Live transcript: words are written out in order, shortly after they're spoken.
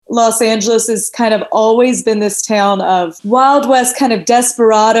Los Angeles has kind of always been this town of Wild West kind of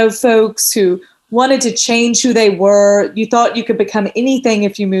desperado folks who wanted to change who they were. You thought you could become anything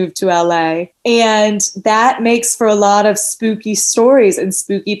if you moved to LA. And that makes for a lot of spooky stories and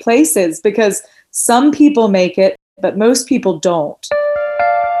spooky places because some people make it, but most people don't.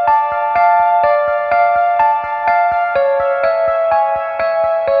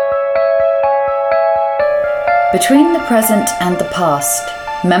 Between the present and the past,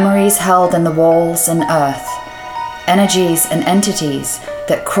 memories held in the walls and earth, energies and entities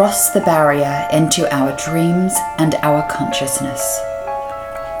that cross the barrier into our dreams and our consciousness.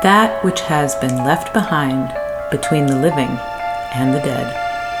 That which has been left behind between the living and the dead.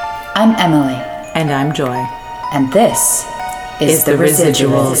 I'm Emily. And I'm Joy. And this is The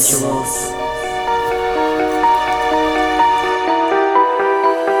Residuals.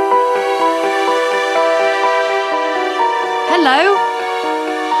 Hello.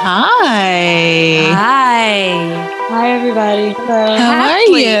 Hi. Hi, everybody. Hello. How are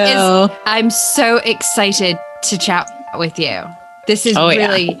you? I'm so excited to chat with you. This is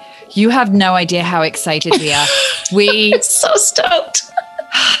yeah. You have no idea how excited we are. I'm so stoked.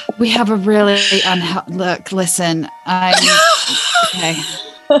 We have a really look, listen, okay.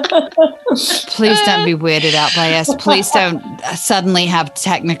 Please don't be weirded out by us. Please don't suddenly have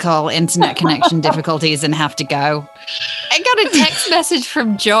technical internet connection difficulties and have to go. I got a text message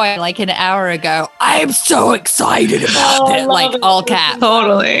from Joy like an hour ago. I am so excited about it. Like all caps.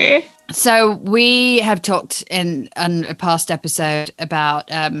 Totally. So we have talked in a past episode about,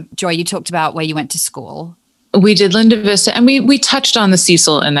 Joy, you talked about where you went to school. We did Linda Vista, and we touched on the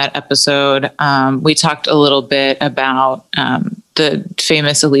Cecil in that episode. We talked a little bit about the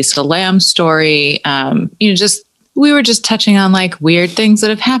famous Elisa Lam story. We were just touching on like weird things that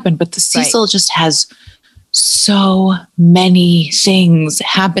have happened, but the Cecil just has so many things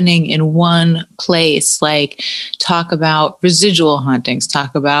happening in one place. Like talk about residual hauntings,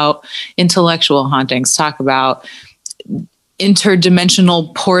 talk about intellectual hauntings, talk about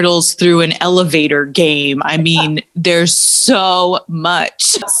interdimensional portals through an elevator game. I mean, there's so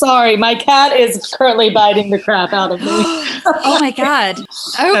much. Sorry, my cat is currently biting the crap out of me. Oh my God.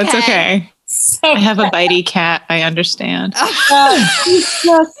 Okay. That's okay. I have a bitey cat. I understand.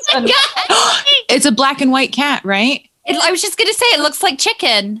 It's a black and white cat, right? I was just going to say, it looks like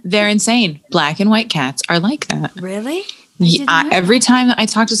chicken. They're insane. Black and white cats are like that. Really? Every time that I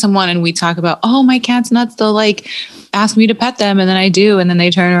talk to someone and we talk about, oh, my cat's nuts, they'll like ask me to pet them. And then I do. And then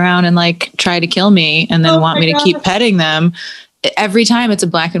they turn around and like try to kill me and then want me to keep petting them. Every time it's a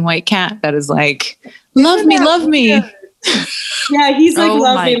black and white cat that is like, love me, love me. Yeah, he's like,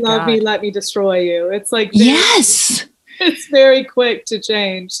 love me, let me destroy you. It's like, yes, it's very quick to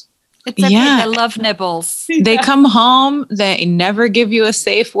change. It's like the love nibbles. They come home. They never give you a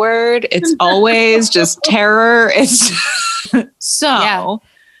safe word. It's always just terror. It's so. Yeah.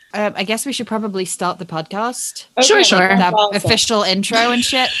 I guess we should probably start the podcast. Okay. Sure. That official intro and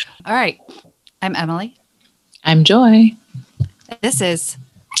shit. All right. I'm Emily. I'm Joy. This is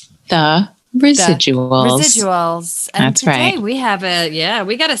The Residuals. And that's today right. We have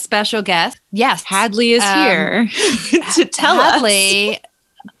we got a special guest. Yes. Hadley is here to tell us.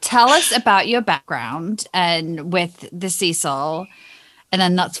 Tell us about your background and with the Cecil, and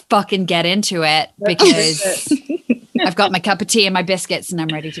then let's fucking get into it because I've got my cup of tea and my biscuits and I'm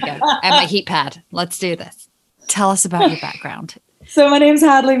ready to go. And my heat pad. Let's do this. Tell us about your background. So my name's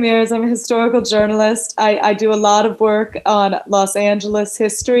Hadley Mears. I'm a historical journalist. I do a lot of work on Los Angeles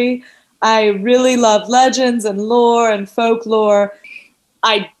history. I really love legends and lore and folklore.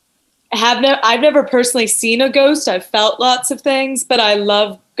 I've never personally seen a ghost. I've felt lots of things, but I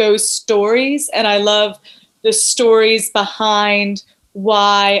love ghost stories and I love the stories behind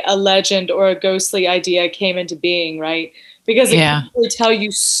why a legend or a ghostly idea came into being, right? Because it can really tell you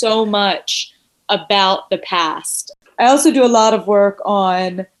so much about the past. I also do a lot of work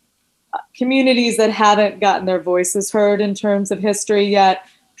on communities that haven't gotten their voices heard in terms of history yet,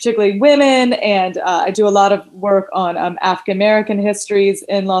 particularly women, and I do a lot of work on African-American histories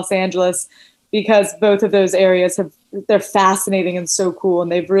in Los Angeles because both of those areas they're fascinating and so cool, and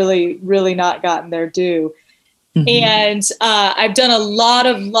they've really, really not gotten their due. Mm-hmm. And I've done a lot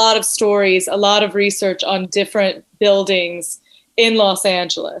of stories, a lot of research on different buildings in Los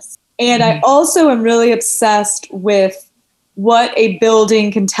Angeles. And I also am really obsessed with what a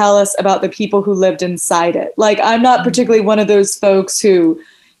building can tell us about the people who lived inside it. Like, I'm not particularly one of those folks who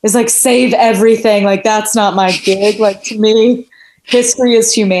is like, save everything. Like, that's not my gig. Like, to me, history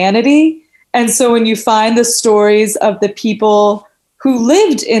is humanity. And so when you find the stories of the people who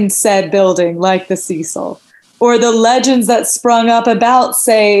lived in said building, like the Cecil, or the legends that sprung up about,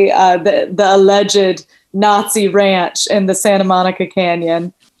 say, the alleged Nazi ranch in the Santa Monica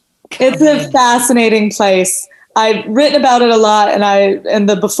Canyon. It's a fascinating place. I've written about it a lot, and I in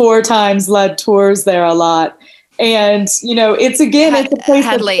the before times led tours there a lot. And it's a place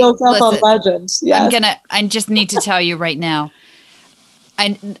Hadley, that's built up on listen, legend. Yes. I just need to tell you right now.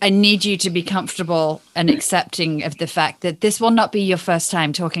 I need you to be comfortable and accepting of the fact that this will not be your first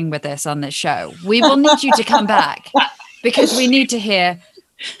time talking with us on this show. We will need you to come back because we need to hear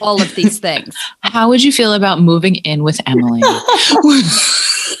all of these things. How would you feel about moving in with Emily?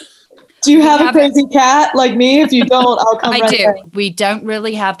 Do you have a crazy cat like me? If you don't, I'll come right do. there. We don't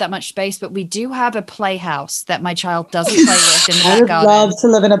really have that much space, but we do have a playhouse that my child doesn't play with in the I back would garden. love to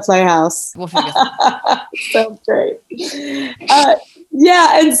live in a playhouse. We'll figure that. Sounds great.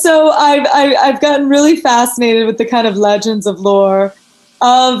 And so I've gotten really fascinated with the kind of legends of lore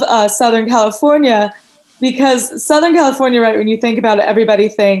of Southern California, because Southern California, right, when you think about it, everybody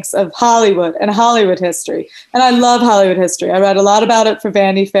thinks of Hollywood and Hollywood history. And I love Hollywood history. I read a lot about it for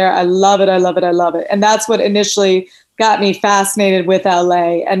Vanity Fair. I love it. I love it. I love it. And that's what initially got me fascinated with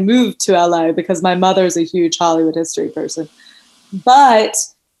LA and moved to LA, because my mother's a huge Hollywood history person. But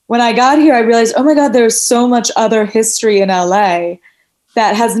when I got here, I realized, oh my God, there's so much other history in LA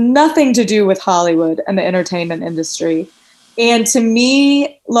that has nothing to do with Hollywood and the entertainment industry. And to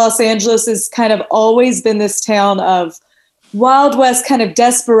me, Los Angeles has kind of always been this town of Wild West kind of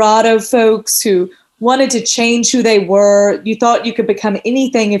desperado folks who wanted to change who they were. You thought you could become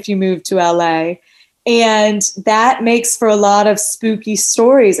anything if you moved to LA. And that makes for a lot of spooky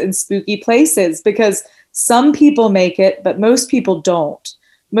stories and spooky places, because some people make it, but most people don't.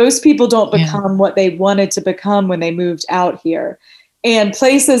 Most people don't become what they wanted to become when they moved out here. And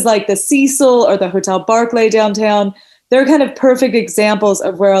places like the Cecil or the Hotel Barclay downtown, they're kind of perfect examples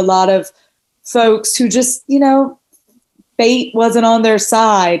of where a lot of folks who just, fate wasn't on their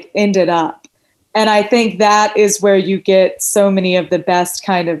side ended up. And I think that is where you get so many of the best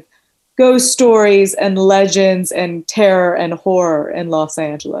kind of ghost stories and legends and terror and horror in Los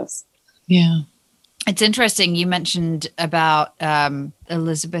Angeles. Yeah. It's interesting. You mentioned about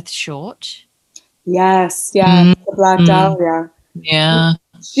Elizabeth Short. Yes. The Black Dahlia. Yeah.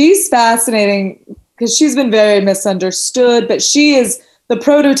 She's fascinating because she's been very misunderstood, but she is the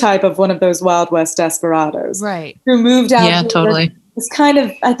prototype of one of those Wild West desperados. Right. Who moved out. Yeah, totally. Was kind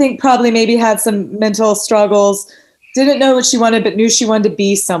of, I think, probably maybe had some mental struggles, didn't know what she wanted, but knew she wanted to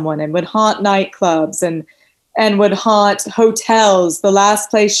be someone, and would haunt nightclubs and would haunt hotels. The last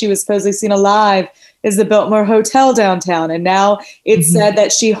place she was supposedly seen alive is the Biltmore Hotel downtown. And now it's said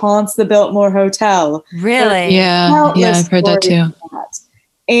that she haunts the Biltmore Hotel. Really? Yeah, I've heard that too.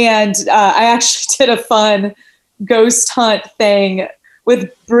 And I actually did a fun ghost hunt thing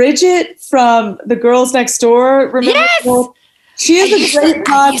with Bridget from The Girls Next Door. Remember? Yes! She has a great podcast.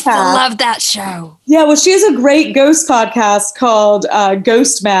 I used to love that show. Yeah, well, she has a great ghost podcast called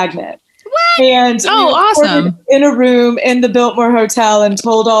Ghost Magnet. What? And awesome. In a room in the Biltmore Hotel and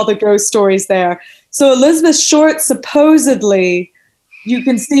told all the ghost stories there. So Elizabeth Short, supposedly, you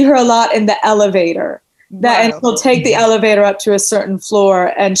can see her a lot in the elevator. And she'll take the elevator up to a certain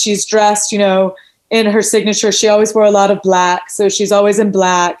floor, and she's dressed, in her signature. She always wore a lot of black, so she's always in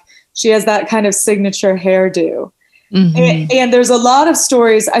black. She has that kind of signature hairdo. And there's a lot of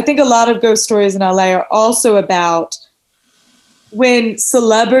stories. I think a lot of ghost stories in LA are also about when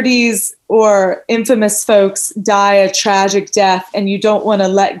celebrities or infamous folks die a tragic death and you don't want to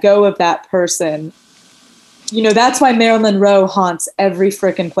let go of that person. That's why Marilyn Monroe haunts every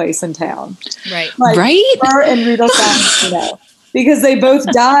frickin' place in town. Right. Right? Her and Rudolph Giuliani, because they both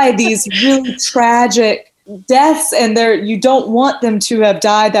died these really tragic deaths, and you don't want them to have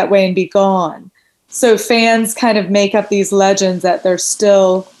died that way and be gone. So fans kind of make up these legends that they're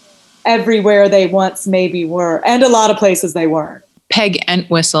still everywhere they once maybe were, and a lot of places they weren't. Peg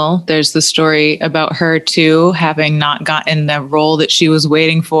Entwistle, there's the story about her too, having not gotten the role that she was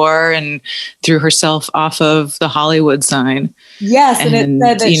waiting for and threw herself off of the Hollywood sign. Yes, and it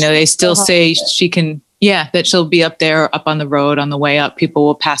said that they still say she can, that she'll be up there, up on the road on the way up. People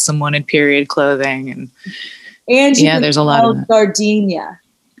will pass someone in period clothing, and there's a lot of gardenia.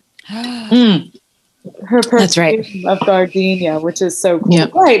 Her perfume of gardenia, which is so cool.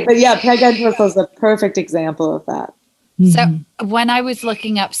 Yep. Right, but Peg Entwistle is a perfect example of that. So when I was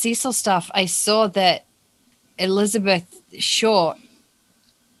looking up Cecil stuff, I saw that Elizabeth Short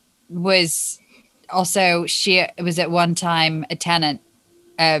was also, she was at one time a tenant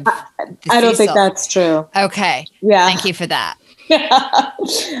of I don't think that's true. Okay. Yeah. Thank you for that.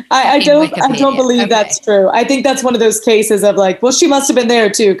 I don't believe that's true. I think that's one of those cases of like, well, she must have been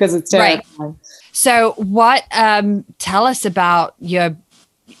there too, because it's terrifying. Right. So what, tell us about your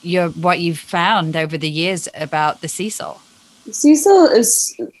what you've found over the years about the Cecil. Cecil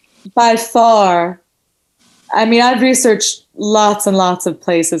is by far, I mean, I've researched lots and lots of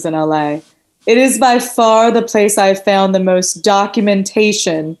places in LA. It is by far the place I've found the most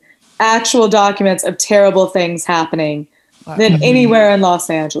documentation, actual documents of terrible things happening than anywhere in Los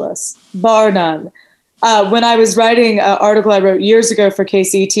Angeles, bar none. When I was writing an article I wrote years ago for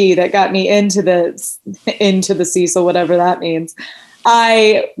KCT that got me into the Cecil, whatever that means,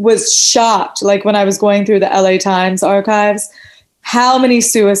 I was shocked, like when I was going through the LA Times archives, how many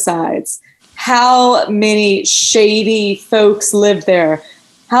suicides, how many shady folks lived there,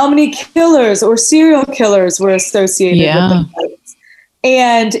 how many killers or serial killers were associated with the place.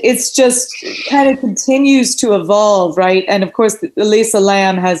 And it's just kind of continues to evolve, right? And of course, Elisa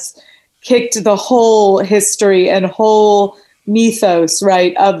Lam has kicked the whole history and whole mythos,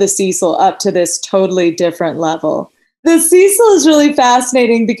 right, of the Cecil up to this totally different level. The Cecil is really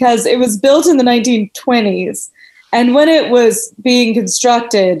fascinating because it was built in the 1920s. And when it was being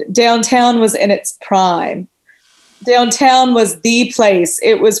constructed, downtown was in its prime. Downtown was the place.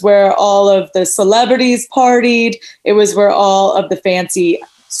 It was where all of the celebrities partied. It was where all of the fancy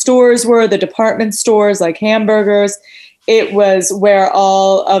stores were, the department stores like hamburgers. It was where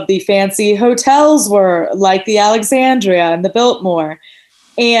all of the fancy hotels were, like the Alexandria and the Biltmore.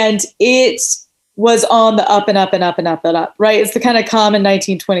 And it was on the up and up and up and up and up, right? It's the kind of common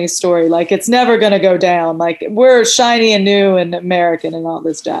 1920s story. Like, it's never going to go down. Like, we're shiny and new and American and all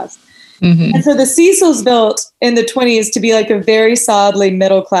this jazz. Mm-hmm. And so the Cecil's built in the 20s to be like a very solidly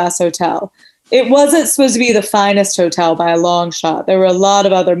middle-class hotel. It wasn't supposed to be the finest hotel by a long shot. There were a lot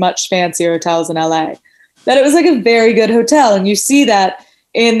of other much fancier hotels in LA. But it was like a very good hotel. And you see that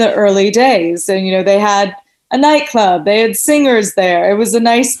in the early days. And, you know, they had a nightclub. They had singers there. It was a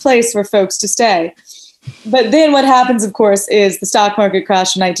nice place for folks to stay. But then what happens, of course, is the stock market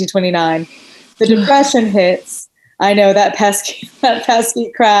crash in 1929. The Depression hits. I know, that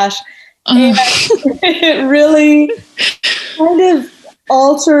pesky crash. And it really kind of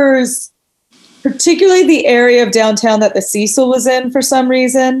alters particularly the area of downtown that the Cecil was in for some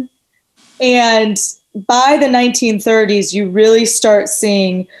reason. And by the 1930s, you really start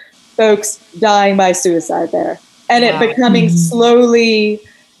seeing folks dying by suicide there. And it becoming slowly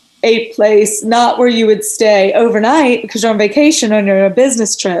a place not where you would stay overnight because you're on vacation or you're on a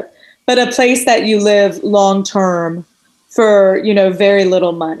business trip, but a place that you live long term for, you know, very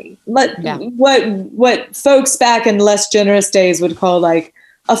little money. What folks back in less generous days would call like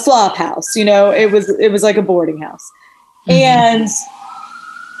a flop house. You know, it was like a boarding house. And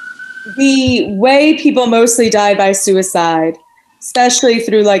the way people mostly died by suicide, especially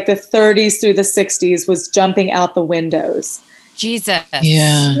through like the 30s through the 60s, was jumping out the windows. Jesus.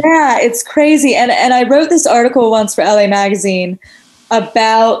 Yeah, it's crazy. And I wrote this article once for LA Magazine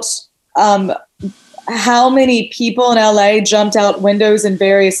about how many people in LA jumped out windows in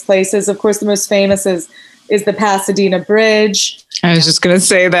various places. Of course, the most famous is the Pasadena Bridge. I was just going to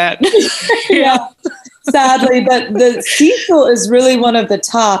say that. Yeah, sadly. But the Cecil is really one of the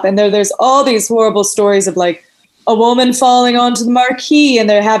top. And there's all these horrible stories of like a woman falling onto the marquee and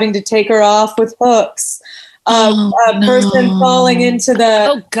they're having to take her off with hooks. Person falling into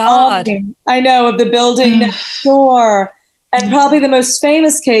the I know, of the building next door. And probably the most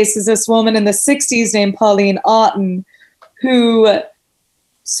famous case is this woman in the 60s named Pauline Otten, who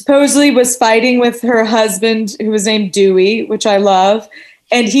supposedly was fighting with her husband, who was named Dewey, which I love.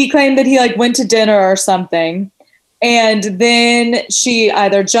 And he claimed that he like went to dinner or something. And then she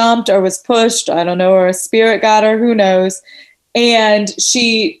either jumped or was pushed, I don't know, or a spirit got her, who knows. And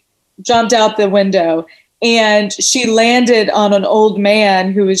she jumped out the window and she landed on an old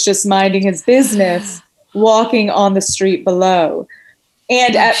man who was just minding his business, walking on the street below.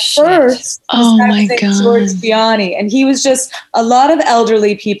 And at first, George Gianni, and he was just, a lot of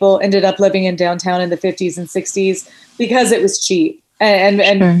elderly people ended up living in downtown in the 50s and 60s because it was cheap and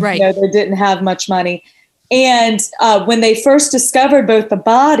you know, they didn't have much money. And when they first discovered both the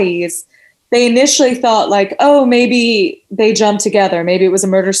bodies, they initially thought like, oh, maybe they jumped together. Maybe it was a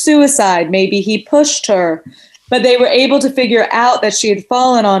murder-suicide. Maybe he pushed her. But they were able to figure out that she had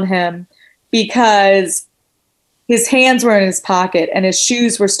fallen on him because his hands were in his pocket and his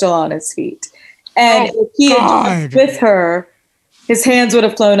shoes were still on his feet. And if he had jumped with her, his hands would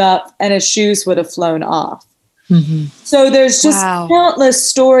have flown up and his shoes would have flown off. So there's just countless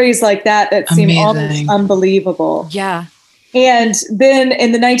stories like that seem almost unbelievable. Yeah. And then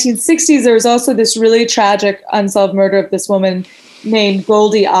in the 1960s, there was also this really tragic unsolved murder of this woman named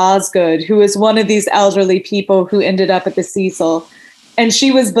Goldie Osgood, who was one of these elderly people who ended up at the Cecil. And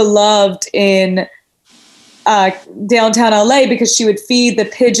she was beloved in downtown LA because she would feed the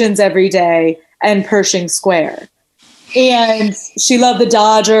pigeons every day in Pershing Square. And she loved the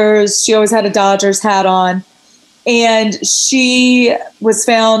Dodgers. She always had a Dodgers hat on. And she was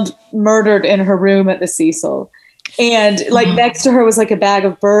found murdered in her room at the Cecil. And like next to her was like a bag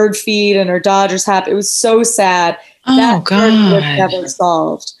of bird feed and her Dodgers hat. It was so sad. That murder was never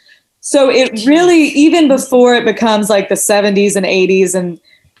solved. So it really, even before it becomes like the 70s and 80s and,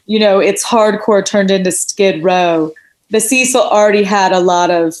 you know, it's hardcore turned into Skid Row, the Cecil already had a lot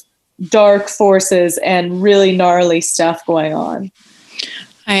of dark forces and really gnarly stuff going on.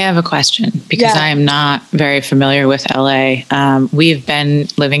 I have a question because I am not very familiar with LA. We've been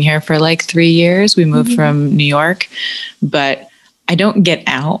living here for like 3 years. We moved from New York, but I don't get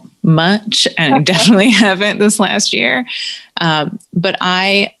out much, and I definitely haven't this last year. But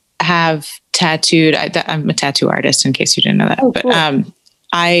I have tattooed. I'm a tattoo artist, in case you didn't know that. Oh, but cool.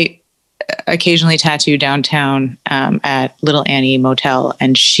 I occasionally tattoo downtown at Little Annie Motel,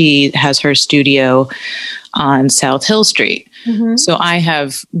 and she has her studio on South Hill Street. So I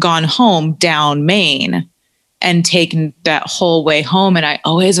have gone home down Main and taken that whole way home. And I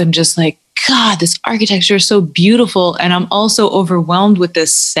always am just like, God, this architecture is so beautiful. And I'm also overwhelmed with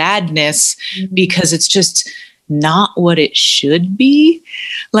this sadness because it's just not what it should be.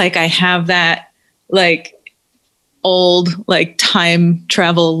 Like I have that like old like time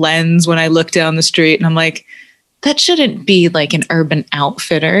travel lens when I look down the street and I'm like, that shouldn't be like an Urban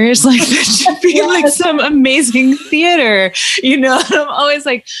Outfitters. Like that should be like some amazing theater, you know? And I'm always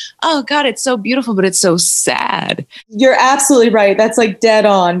like, oh God, it's so beautiful, but it's so sad. You're absolutely right. That's like dead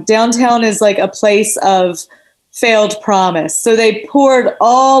on. Downtown is like a place of failed promise. So they poured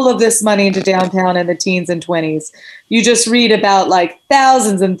all of this money into downtown in the teens and 20s. You just read about like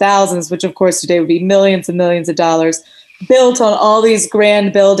thousands and thousands, which of course today would be millions and millions of dollars, built on all these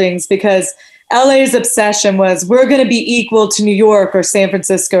grand buildings because LA's obsession was we're going to be equal to New York or San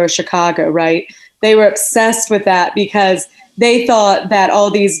Francisco or Chicago, right? They were obsessed with that because they thought that all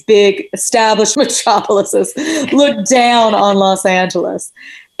these big established metropolises looked down on Los Angeles.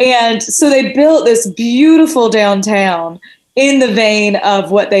 And so they built this beautiful downtown in the vein of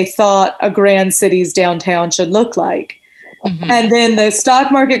what they thought a grand city's downtown should look like. And then the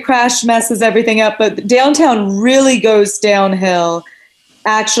stock market crash messes everything up, but downtown really goes downhill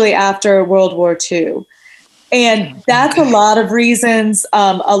actually after World War II. And that's a lot of reasons.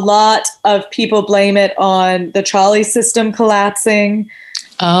 A lot of people blame it on the trolley system collapsing.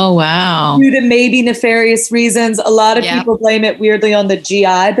 Oh, wow. Due to maybe nefarious reasons. A lot of people blame it weirdly on the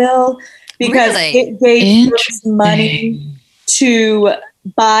GI Bill because it gave folks money to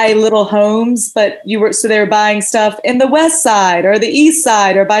buy little homes, but so they were buying stuff in the West Side or the East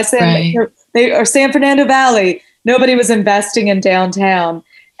Side or by or San Fernando Valley. Nobody was investing in downtown.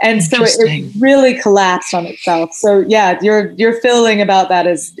 And so it really collapsed on itself. So yeah, your feeling about that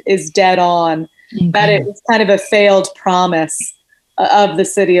is dead on. That it was kind of a failed promise of the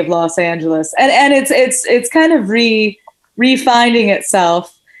city of Los Angeles. And it's kind of refinding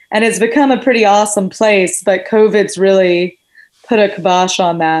itself, and it's become a pretty awesome place, but COVID's really put a kibosh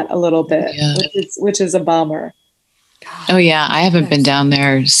on that a little bit, which is a bummer. Oh yeah, I haven't been down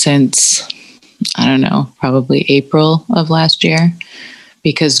there since I don't know, probably April of last year,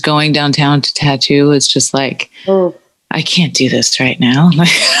 because going downtown to tattoo is just like, I can't do this right now.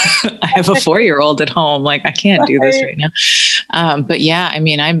 I have a 4-year-old at home. Like I can't do this right now. But yeah, I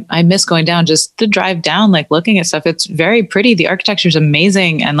mean, I miss going down just to drive down, like looking at stuff. It's very pretty. The architecture is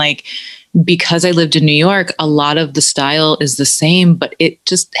amazing. And like, because I lived in New York, a lot of the style is the same, but it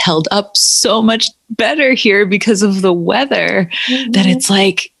just held up so much better here because of the weather that it's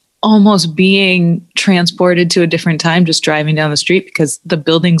like almost being transported to a different time just driving down the street because the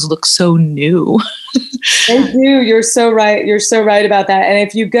buildings look so new. They do. You're so right. You're so right about that. And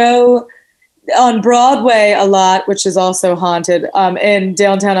if you go on Broadway a lot, which is also haunted in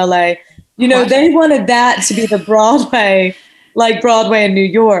downtown LA, you know, they wanted that to be the Broadway, like Broadway in New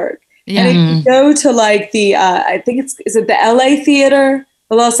York. Yeah. And if you go to like the, I think is it the LA Theater,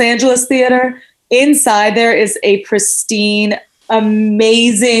 the Los Angeles Theater? Inside there is a pristine,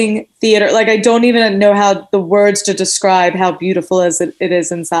 amazing theater. Like I don't even know how the words to describe how beautiful it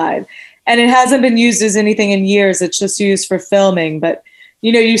is inside. And it hasn't been used as anything in years. It's just used for filming. But,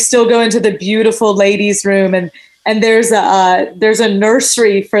 you know, you still go into the beautiful ladies' room and there's a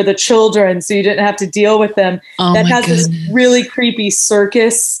nursery for the children. So you didn't have to deal with them. That has this really creepy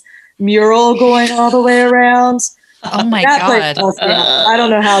circus mural going all the way around. Oh my God. I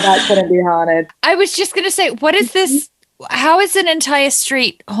don't know how that couldn't be haunted. I was just going to say, what is this? How is an entire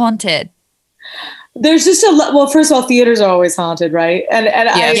street haunted? there's just well, first of all, theaters are always haunted, right? And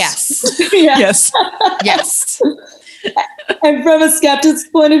Yes. Yes. Yes. And from a skeptic's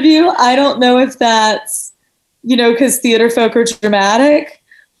point of view, I don't know if that's, because theater folk are dramatic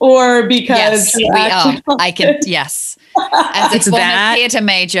or because Yes, we are. I can, yes. As a It's former that. theater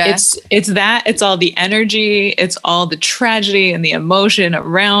major. It's that. It's all the energy. It's all the tragedy and the emotion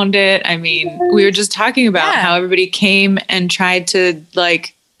around it. I mean, we were just talking about how everybody came and tried to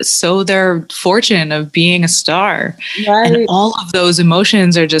like sow their fortune of being a star. Right. And all of those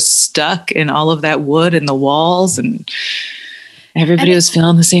emotions are just stuck in all of that wood and the walls, and everybody was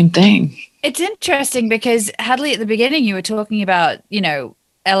feeling the same thing. It's interesting because Hadley, at the beginning, you were talking about,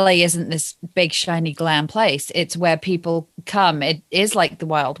 LA isn't this big, shiny, glam place. It's where people come. It is like the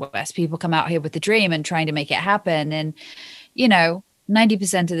Wild West. People come out here with a dream and trying to make it happen. And,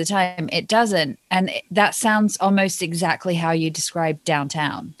 90% of the time it doesn't. And that sounds almost exactly how you described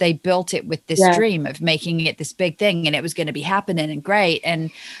downtown. They built it with this dream of making it this big thing, and it was going to be happening and great.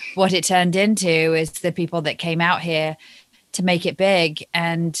 And what it turned into is the people that came out here to make it big,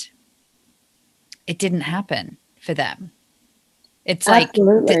 and it didn't happen for them. It's like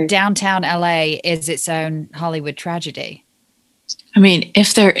downtown LA is its own Hollywood tragedy. I mean,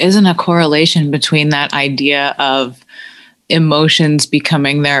 if there isn't a correlation between that idea of emotions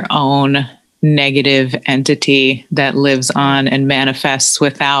becoming their own negative entity that lives on and manifests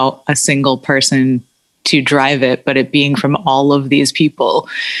without a single person to drive it, but it being from all of these people,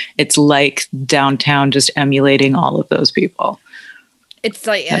 it's like downtown just emulating all of those people. It's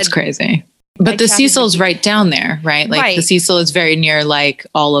like that's crazy. But the Cecil's right down there, right? Like the Cecil is very near like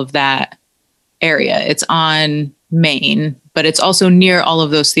all of that area. It's on Main, but it's also near all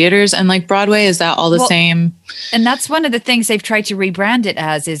of those theaters. And like Broadway, is that all the same? And that's one of the things they've tried to rebrand it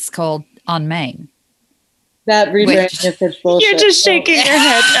as, is called On Main. That rebranding is such bullshit. You're just shaking your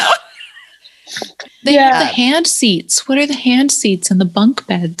head now. They have the hand seats. What are the hand seats and the bunk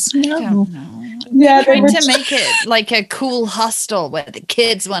beds? No. I don't know. Yeah, trying to make it like a cool hostel where the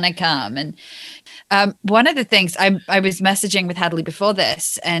kids want to come. And one of the things I was messaging with Hadley before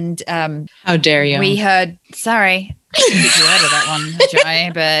this, and how dare you? We heard. Sorry, you heard of that one,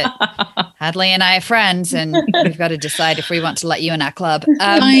 Joy, but Hadley and I are friends, and we've got to decide if we want to let you in our club.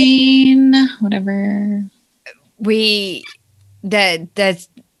 Fine, whatever. There's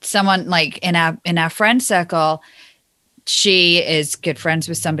someone like in our friend circle. She is good friends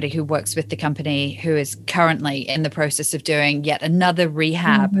with somebody who works with the company who is currently in the process of doing yet another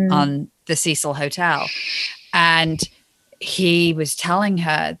rehab on the Cecil Hotel. And he was telling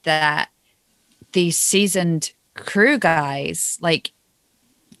her that these seasoned crew guys, like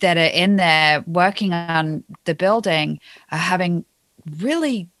that are in there working on the building, are having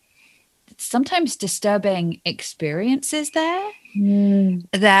really sometimes disturbing experiences there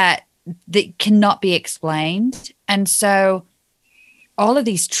that cannot be explained. And so all of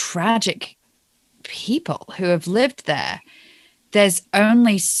these tragic people who have lived there, there's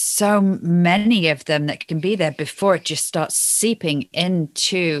only so many of them that can be there before it just starts seeping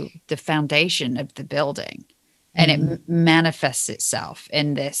into the foundation of the building. And it manifests itself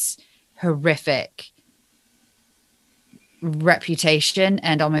in this horrific reputation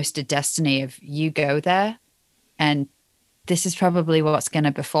and almost a destiny of you go there and this is probably what's going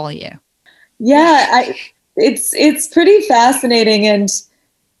to befall you. Yeah, it's pretty fascinating. And,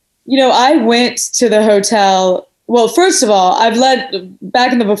 I went to the hotel. Well, first of all, I've led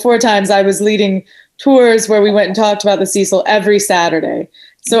back in the before times, I was leading tours where we went and talked about the Cecil every Saturday.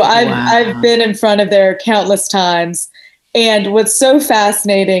 So I've been in front of there countless times. And what's so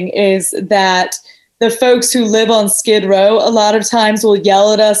fascinating is that the folks who live on Skid Row a lot of times will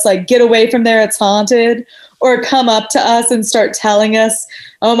yell at us, like, get away from there, it's haunted, or come up to us and start telling us,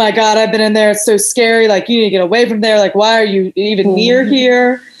 oh my God, I've been in there, it's so scary, like, you need to get away from there, like, why are you even near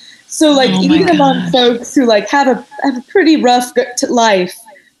here? So, like, even among folks who, like, have a pretty rough life,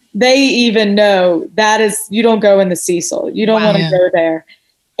 they even know that is, you don't go in the Cecil. You don't want to go there.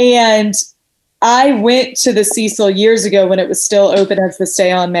 And I went to the Cecil years ago when it was still open as the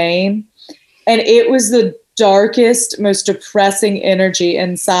Stay on Main. And it was the darkest, most depressing energy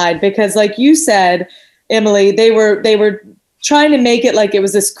inside because, like you said, Emily, they were trying to make it like it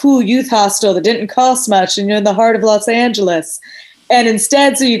was this cool youth hostel that didn't cost much and you're in the heart of Los Angeles. And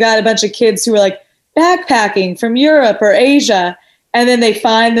instead, so you got a bunch of kids who were like backpacking from Europe or Asia, and then they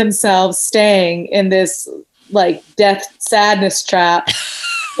find themselves staying in this like death sadness trap.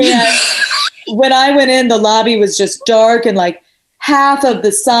 And when I went in, the lobby was just dark and like half of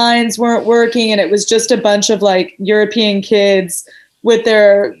the signs weren't working. And it was just a bunch of like European kids with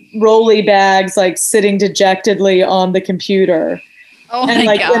their rolly bags, like sitting dejectedly on the computer. Oh and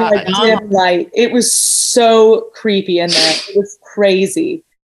my like in like God. dim light. It was so creepy in there. It was crazy.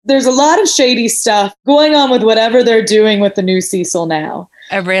 There's a lot of shady stuff going on with whatever they're doing with the new Cecil now.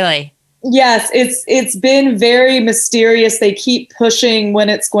 Oh, really? Yes, it's been very mysterious. They keep pushing when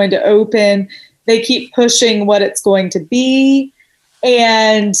it's going to open. They keep pushing what it's going to be.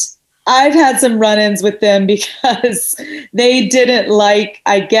 And I've had some run-ins with them because they didn't like,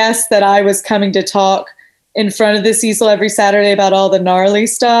 I guess, that I was coming to talk in front of the Cecil every Saturday about all the gnarly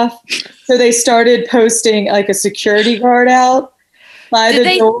stuff. So they started posting like a security guard out by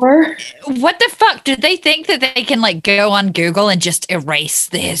the door. What the fuck? Did they think that they can like go on Google and just erase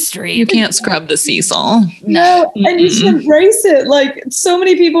the history? You can't scrub the Cecil. No, and you should embrace it. Like so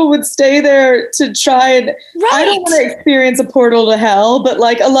many people would stay there to try and I don't want to experience a portal to hell, but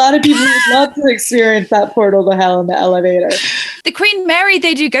like a lot of people would love to experience that portal to hell in the elevator. The Queen Mary,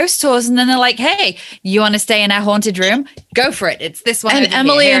 they do ghost tours and then they're like, hey, you want to stay in our haunted room? Go for it. It's this one. And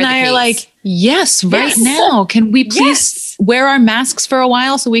Emily and I are like, yes, right now. Can we please wear our masks for a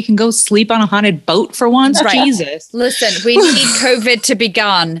while so we can go sleep on a haunted boat for once? Right. Jesus. Listen, we need COVID to be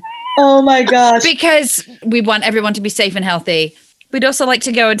gone. Oh my gosh. Because we want everyone to be safe and healthy. We'd also like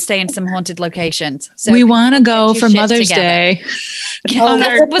to go and stay in some haunted locations. So we want to go for Mother's Day. Was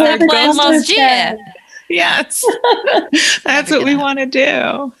our plan last year? Yes. That's what we want to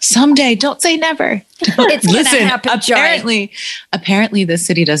do. Someday. Don't say never. It's going to happen, apparently this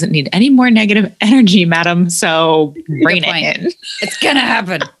city doesn't need any more negative energy, madam. So bring it in. It's going to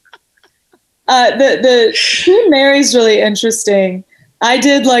happen. The Queen Mary's really interesting. I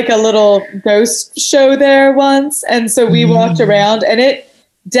did like a little ghost show there once. And so we walked around and it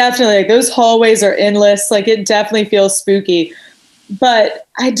definitely, like, those hallways are endless. Like it definitely feels spooky. But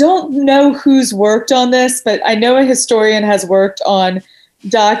I don't know who's worked on this, but I know a historian has worked on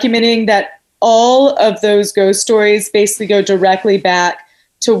documenting that all of those ghost stories basically go directly back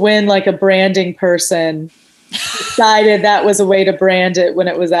to when like a branding person decided that was a way to brand it when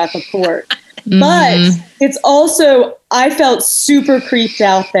it was at the port. But it's also, I felt super creeped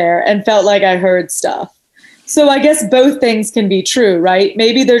out there and felt like I heard stuff. So I guess both things can be true, right?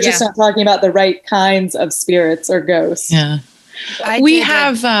 Maybe they're just not talking about the right kinds of spirits or ghosts. Yeah. I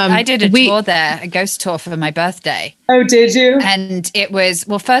did a tour there, a ghost tour for my birthday. Oh, did you? And it was,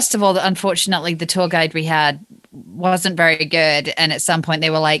 well, first of all, unfortunately, the tour guide we had wasn't very good. And at some point they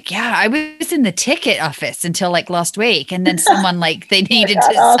were like, yeah, I was in the ticket office until like last week. And then someone like, they needed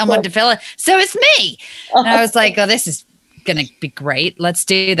someone to fill it. So it's me. And I was like, oh, this is going to be great. Let's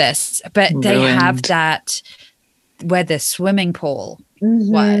do this. But they have that where the swimming pool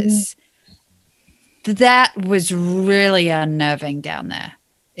was. That was really unnerving down there.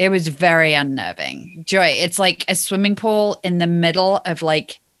 It was very unnerving. Joy, it's like a swimming pool in the middle of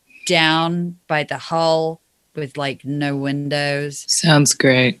like down by the hull with like no windows. Sounds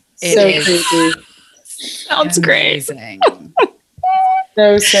great. Creepy. Sounds amazing.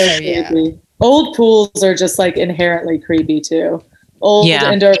 So creepy. Yeah. Old pools are just like inherently creepy too. Old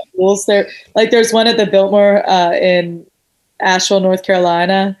indoor pools. There's one at the Biltmore in Asheville, North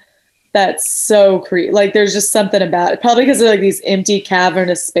Carolina. That's so creepy. Like there's just something about it. Probably because of like these empty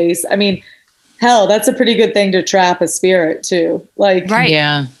cavernous space. I mean, hell, that's a pretty good thing to trap a spirit too. Like,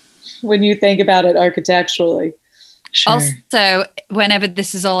 yeah. When you think about it architecturally. Sure. Also, whenever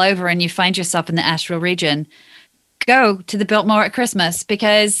this is all over and you find yourself in the Asheville region, go to the Biltmore at Christmas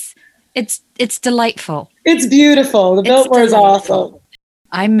because it's delightful. It's beautiful. The Biltmore is awesome.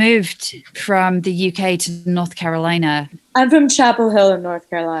 I moved from the UK to North Carolina. I'm from Chapel Hill in North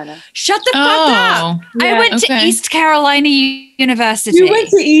Carolina. Shut the fuck up. Yeah, I went to East Carolina University. You went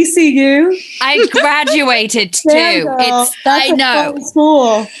to ECU? I graduated too. I know.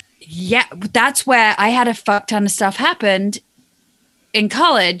 School. Yeah, that's where I had a fuck ton of stuff happened in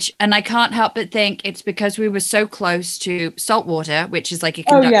college. And I can't help but think it's because we were so close to saltwater, which is like a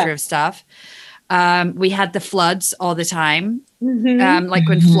conductor of stuff. We had the floods all the time. Like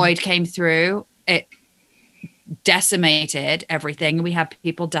when Floyd came through, it decimated everything. We had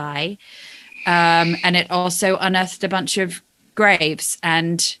people die. And it also unearthed a bunch of graves,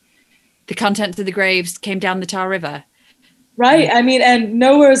 and the contents of the graves came down the Tar River. Right. I mean, and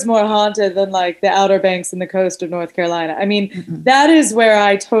nowhere is more haunted than like the Outer Banks and the coast of North Carolina. I mean, that is where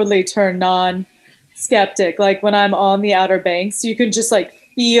I totally turn non-skeptic. Like when I'm on the Outer Banks, you can just like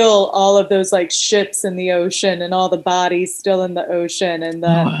feel all of those like ships in the ocean and all the bodies still in the ocean and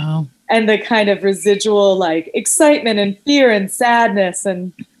the kind of residual like excitement and fear and sadness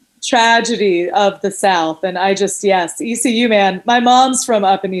and tragedy of the South. And I just, ECU, man. My mom's from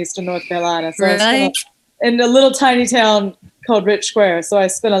up in Eastern North Carolina. So in a little tiny town called Rich Square. So I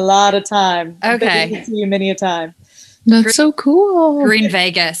spent a lot of time. Okay. ECU many a time. That's so cool. Green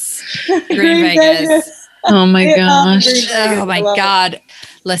Vegas. Green Vegas. Oh my Vietnam, gosh. Green Vegas. Oh my I love it. God.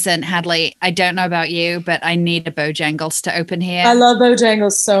 Listen, Hadley, I don't know about you, but I need a Bojangles to open here. I love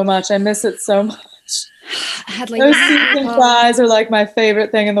Bojangles so much. I miss it so much. Hadley, Those seasoned fries are like my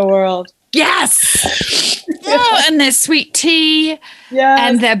favorite thing in the world. yes. Oh, and their sweet tea Yeah.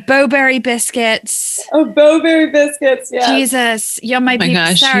 and their Bowberry biscuits. Oh, Bowberry biscuits. Yeah. Jesus, you're my Oh my big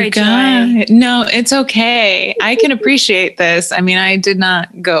gosh, sorry, you Joy. guys. No, it's okay. I can appreciate this. I mean, I did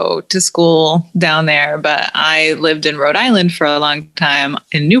not go to school down there, but I lived in Rhode Island for a long time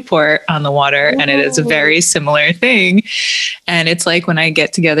in Newport on the water, and it is a very similar thing. And it's like when I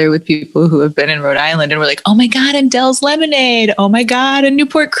get together with people who have been in Rhode Island and we're like, oh my God, and Dell's Lemonade. Oh my God, and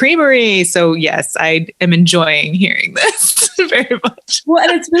Newport Creamery. So yes, I am enjoying hearing this very much. Well,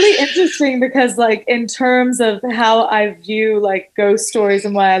 and it's really interesting because, like, in terms of how I view like ghost stories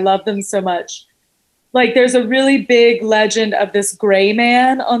and why I love them so much, like, there's a really big legend of this gray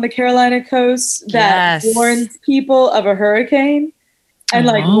man on the Carolina coast that Yes. warns people of a hurricane. And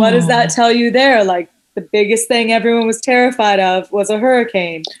like, what does that tell you there? Like, the biggest thing everyone was terrified of was a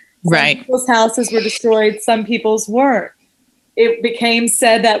hurricane. Some Right. people's houses were destroyed, some people's weren't. It became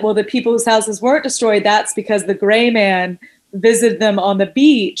said that, well, the people whose houses weren't destroyed, that's because the gray man visited them on the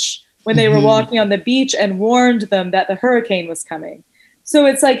beach when they were walking on the beach and warned them that the hurricane was coming. So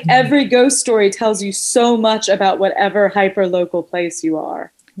it's like every ghost story tells you so much about whatever hyper local place you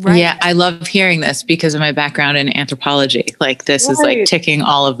are. Right. Yeah, I love hearing this because of my background in anthropology. Like, this is like Right. ticking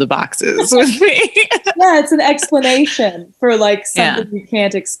all of the boxes with me. Yeah, it's an explanation for like something you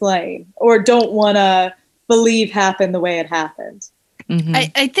can't explain or don't want to believe happened the way it happened.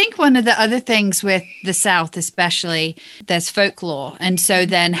 I think one of the other things with the South, especially, there's folklore. And so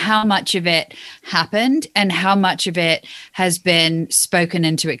then how much of it happened and how much of it has been spoken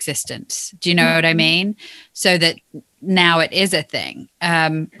into existence? Do you know what I mean? So that now it is a thing.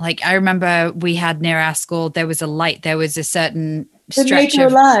 Like, I remember we had near our school, there was a light, there was a certain To make stretch your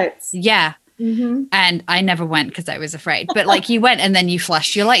of lights. yeah. And I never went because I was afraid. But like, you went and then you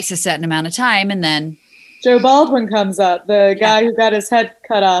flashed your lights a certain amount of time and then Joe Baldwin comes up, the guy who got his head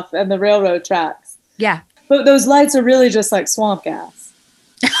cut off and the railroad tracks. yeah. But those lights are really just like swamp gas.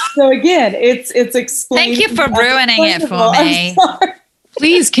 So again, it's explaining. Thank you for ruining it for I'm me. sorry.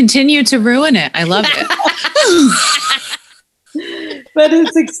 Please continue to ruin it. I love it. But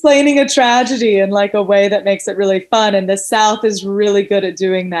it's explaining a tragedy in like a way that makes it really fun. And the South is really good at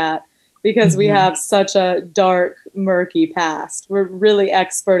doing that because we have such a dark, murky past. We're really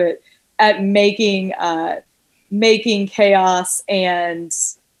expert at making chaos and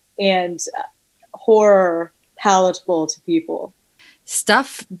horror palatable to people.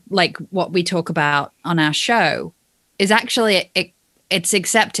 Stuff like what we talk about on our show is actually it's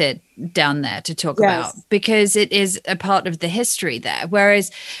accepted down there to talk about because it is a part of the history there.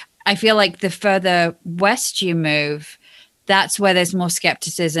 Whereas I feel like the further west you move, that's where there's more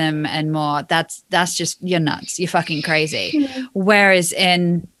skepticism and more that's just, you're nuts, you're fucking crazy. Whereas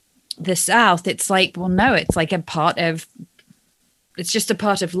in the South, it's like, well, no, it's like it's just a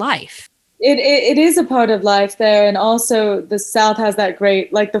part of life. It is a part of life there. And also the South has that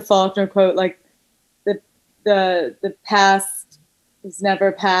great, like the Faulkner quote, like the past is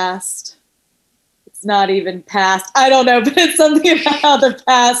never past. It's not even past. I don't know, but it's something about how the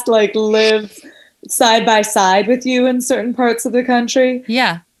past like lives side by side with you in certain parts of the country.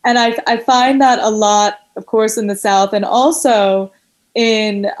 Yeah. And I find that a lot, of course, in the South and also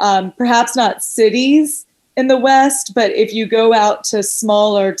in perhaps not cities in the West, but if you go out to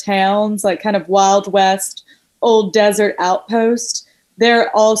smaller towns, like kind of Wild West, old desert outpost,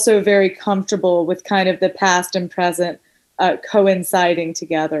 they're also very comfortable with kind of the past and present coinciding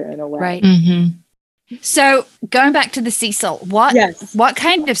together in a way. Right. So going back to the Cecil, what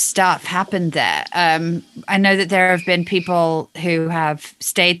kind of stuff happened there? I know that there have been people who have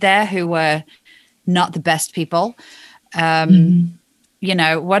stayed there who were not the best people. You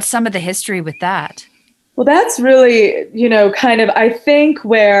know, what's some of the history with that? Well, that's really, kind of, I think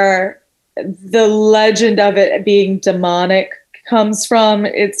where the legend of it being demonic comes from.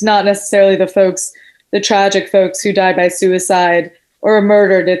 It's not necessarily the tragic folks who died by suicide or are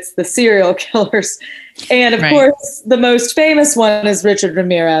murdered. It's the serial killers. And of course, the most famous one is Richard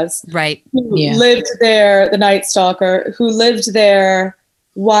Ramirez. Right. Who lived there, the Night Stalker, who lived there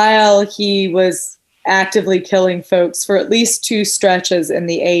while he was actively killing folks for at least 2 stretches in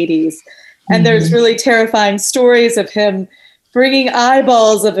the 80s. And there's really terrifying stories of him bringing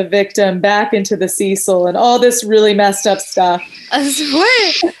eyeballs of a victim back into the Cecil and all this really messed up stuff.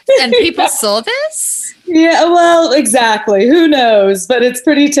 And people saw this? Yeah, well, exactly. Who knows? But it's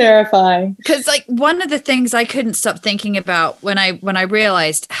pretty terrifying. Because like one of the things I couldn't stop thinking about when I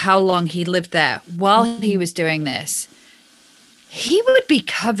realized how long he lived there while he was doing this, he would be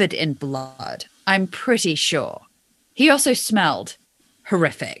covered in blood. I'm pretty sure. He also smelled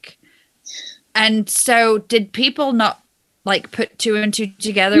horrific. And so did people not like put two and two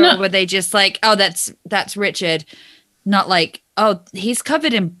together, No. or were they just like, oh, that's Richard, not like, oh, he's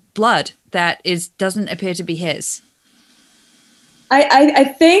covered in blood that doesn't appear to be his?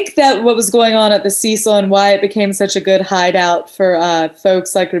 I think that what was going on at the Cecil and why it became such a good hideout for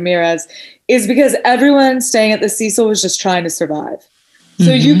folks like Ramirez is because everyone staying at the Cecil was just trying to survive.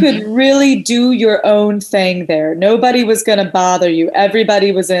 So you could really do your own thing there. Nobody was going to bother you.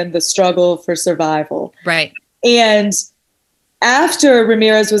 Everybody was in the struggle for survival. Right. And after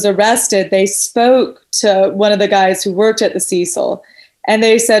Ramirez was arrested, they spoke to one of the guys who worked at the Cecil. And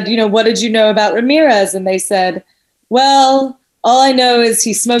they said, what did you know about Ramirez? And they said, well, all I know is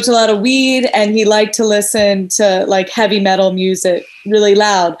he smoked a lot of weed and he liked to listen to like heavy metal music really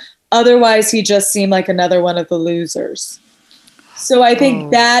loud. Otherwise, he just seemed like another one of the losers. So I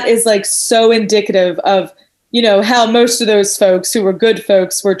think that is like so indicative of, how most of those folks who were good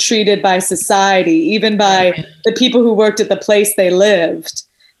folks were treated by society, even by the people who worked at the place they lived.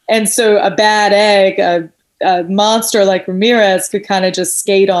 And so a bad egg, a monster like Ramirez could kind of just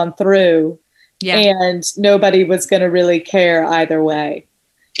skate on through. Yeah. And nobody was going to really care either way.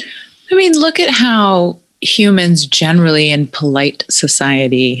 I mean, look at how humans generally in polite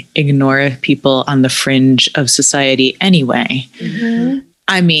society ignore people on the fringe of society anyway. Mm-hmm.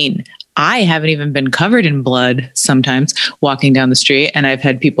 I mean, I haven't even been covered in blood sometimes walking down the street, and I've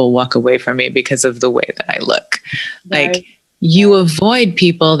had people walk away from me because of the way that I look. Right. Like, you avoid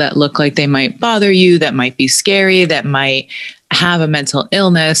people that look like they might bother you, that might be scary, that might have a mental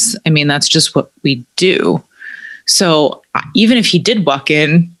illness. I mean, that's just what we do. So even if he did walk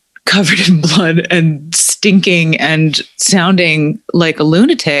in covered in blood and stinking and sounding like a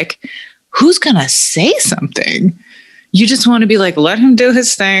lunatic, who's going to say something? You just want to be like, let him do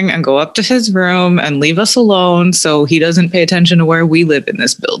his thing and go up to his room and leave us alone so he doesn't pay attention to where we live in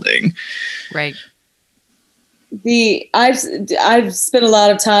this building. Right. I've spent a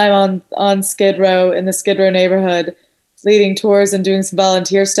lot of time on Skid Row, in the Skid Row neighborhood, leading tours and doing some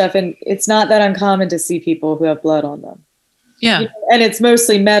volunteer stuff. And it's not that uncommon to see people who have blood on them. Yeah. And it's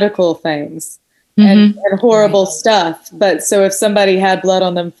mostly medical things and horrible stuff. But so if somebody had blood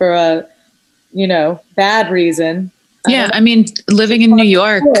on them for a, bad reason. Yeah. I mean, living in New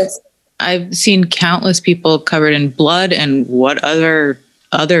York, I've seen countless people covered in blood and what other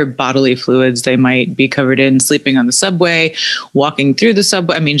bodily fluids they might be covered in, sleeping on the subway, walking through the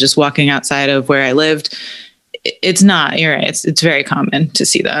subway. I mean, just walking outside of where I lived. It's not, you're right. It's very common to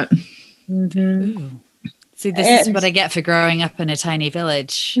see that. Mm-hmm. See, this is what I get for growing up in a tiny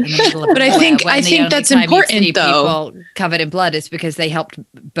village in the middle of But I think that's important, though. People covered in blood is because they helped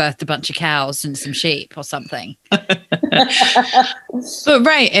birth a bunch of cows and some sheep or something. But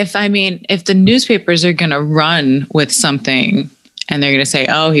right, if the newspapers are going to run with something and they're going to say,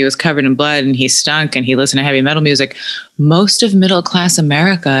 oh, he was covered in blood and he stunk and he listened to heavy metal music, most of middle class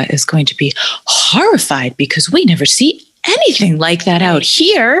America is going to be horrified because we never see anything like that out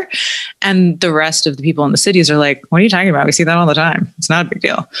here. And the rest of the people in the cities are like, what are you talking about? We see that all the time. It's not a big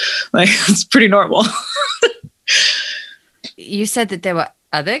deal. Like, it's pretty normal. You said that there were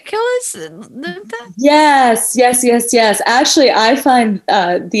other killers? Yes. Actually, I find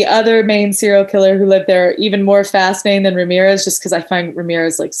the other main serial killer who lived there even more fascinating than Ramirez, just because I find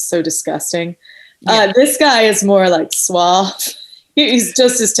Ramirez like so disgusting. Yeah. This guy is more like suave. He's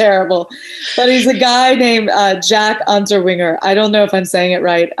just as terrible. But he's a guy named Jack Unterweger. I don't know if I'm saying it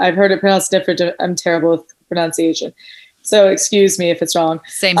right. I've heard it pronounced different. I'm terrible with pronunciation. So excuse me if it's wrong.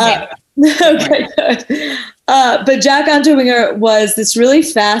 Same here. Okay, good. But Jack Unterweger was this really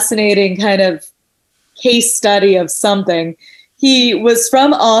fascinating kind of case study of something. He was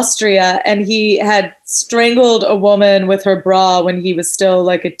from Austria and he had strangled a woman with her bra when he was still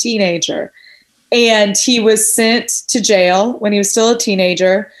like a teenager. And he was sent to jail when he was still a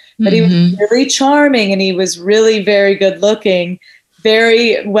teenager, but he was really charming and he was really very good looking,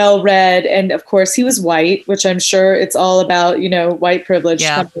 very well read. And of course he was white, which I'm sure it's all about, white privilege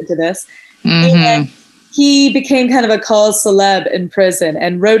coming into this. Mm-hmm. And he became kind of a cause celeb in prison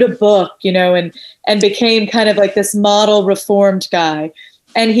and wrote a book, and became kind of like this model reformed guy.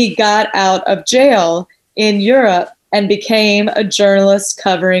 And he got out of jail in Europe and became a journalist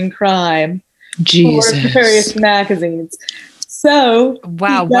covering crime. Jesus. For various magazines. So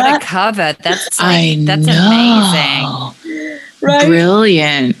Wow, what a cover. That's that's know. amazing. right?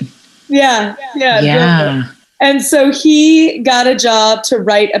 Brilliant. Yeah. Yeah. Brilliant. And so he got a job to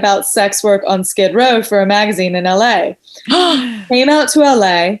write about sex work on Skid Row for a magazine in LA. Came out to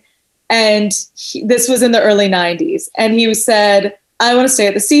LA, and this was in the early 90s. And he said, I want to stay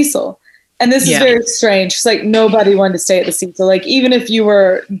at the Cecil. And this is very strange. It's like nobody wanted to stay at the Cecil. Like even if you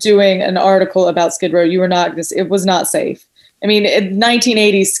were doing an article about Skid Row, you were not, it was not safe. I mean, in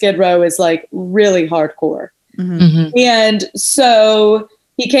 1980s, Skid Row is like really hardcore. Mm-hmm. And so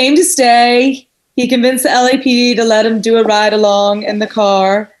he came to stay. He convinced the LAPD to let him do a ride along in the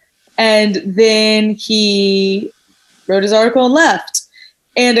car. And then he wrote his article and left.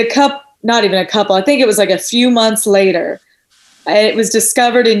 And not even a couple, I think it was like a few months later, it was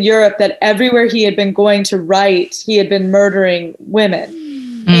discovered in Europe that everywhere he had been going to write, he had been murdering women.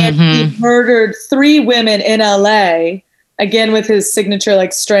 Mm-hmm. And he murdered 3 women in LA, again with his signature,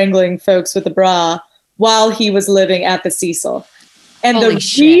 like strangling folks with a bra, while he was living at the Cecil. And the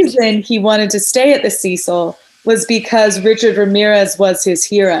reason he wanted to stay at the Cecil was because Richard Ramirez was his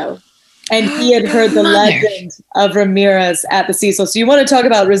hero. And he had heard the legend of Ramirez at the Cecil. So you want to talk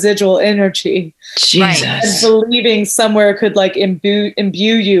about residual energy. Jesus. And believing somewhere could like imbue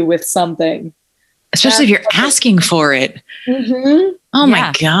you with something. Especially if you're asking for it. Mm-hmm. Oh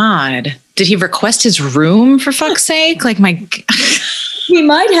my God. Did he request his room for fuck's sake? Like He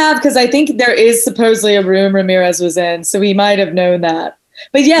might have, because I think there is supposedly a room Ramirez was in. So he might have known that.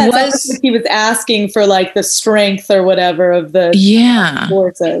 But yeah, it's almost like he was asking for like the strength or whatever of the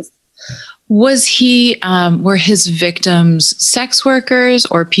forces. Was he, were his victims sex workers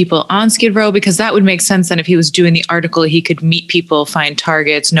or people on Skid Row? Because that would make sense then if he was doing the article, he could meet people, find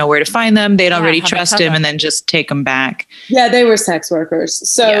targets, know where to find them. They'd already trust him and then just take them back. Yeah, they were sex workers.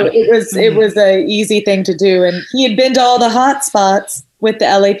 So it was a easy thing to do. And he had been to all the hot spots with the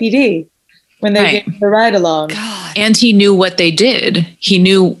LAPD when they gave the ride along. God. And he knew what they did. He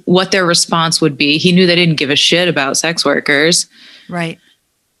knew what their response would be. He knew they didn't give a shit about sex workers. Right.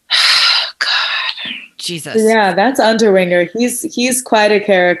 God. Jesus. Yeah, that's Underwinger. He's quite a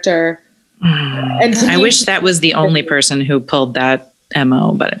character. And I wish that was the only person who pulled that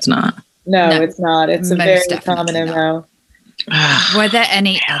MO, but it's not. No, it's not. It's a very common MO. Were there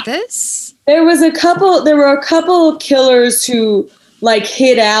any others? There were a couple killers who like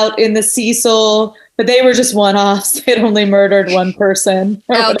hid out in the Cecil, but they were just one-offs. They'd only murdered one person.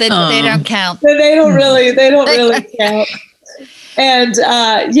 Oh, they don't count. They don't really count. And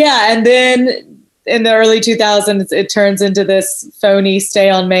and then in the early 2000s, it turns into this phony stay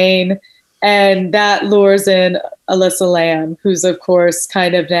on Main, and that lures in Alyssa Lamb, who's of course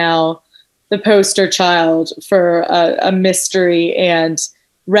kind of now the poster child for a mystery and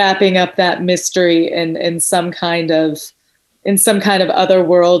wrapping up that mystery in some kind of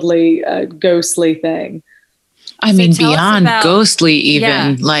otherworldly, ghostly thing. I mean, beyond ghostly,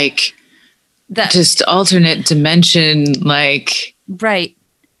 even like that, just alternate dimension, like right.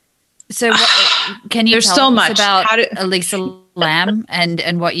 So, can you tell us about Alyssa Lamb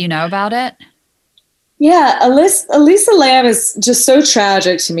and what you know about it? Yeah, Alyssa Lamb is just so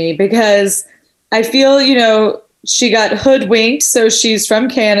tragic to me because I feel, she got hoodwinked. So she's from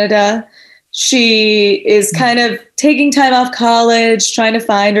Canada. She is kind of taking time off college, trying to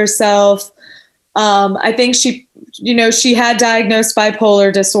find herself. I think she had diagnosed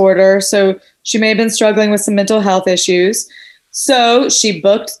bipolar disorder. So she may have been struggling with some mental health issues. So she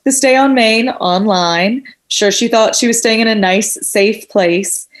booked the stay on Main online. Sure, she thought she was staying in a nice, safe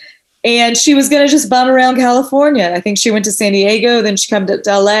place. And she was going to just bum around California. I think she went to San Diego, then she came to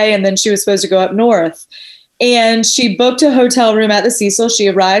LA, and then she was supposed to go up north. And she booked a hotel room at the Cecil. She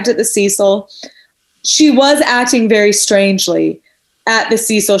arrived at the Cecil. She was acting very strangely at the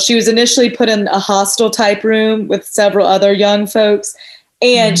Cecil. She was initially put in a hostel type room with several other young folks.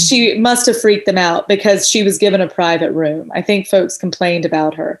 And she must have freaked them out because she was given a private room. I think folks complained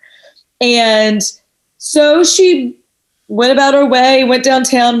about her. And so she went about her way, went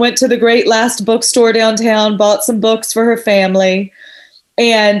downtown, went to the Great Last bookstore downtown, bought some books for her family,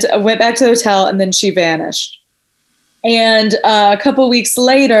 and went back to the hotel, and then she vanished. And a couple weeks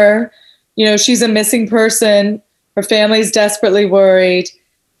later, she's a missing person. Her family's desperately worried.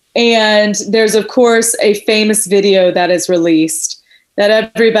 And there's, of course, a famous video that is released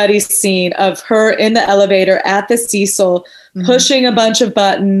that everybody's seen of her in the elevator at the Cecil, pushing a bunch of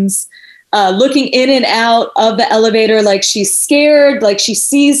buttons, looking in and out of the elevator like she's scared, like she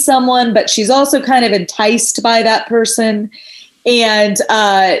sees someone, but she's also kind of enticed by that person, and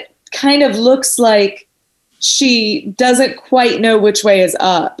kind of looks like she doesn't quite know which way is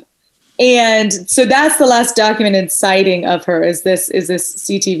up. And so that's the last documented sighting of her is this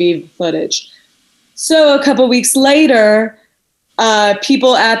CTV footage. So a couple weeks later,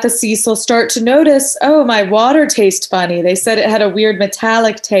 people at the Cecil start to notice, oh, my water tastes funny. They said it had a weird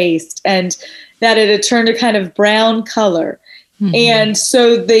metallic taste and that it had turned a kind of brown color. Mm-hmm. And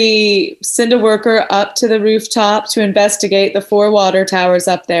so they send a worker up to the rooftop to investigate the 4 water towers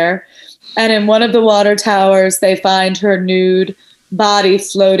up there. And in one of the water towers, they find her nude body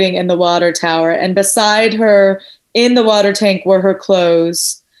floating in the water tower. And beside her in the water tank were her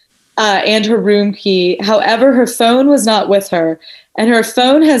clothes and her room key. However, her phone was not with her. And her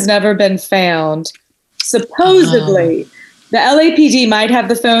phone has never been found. Supposedly, the LAPD might have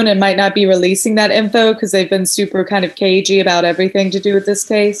the phone and might not be releasing that info because they've been super kind of cagey about everything to do with this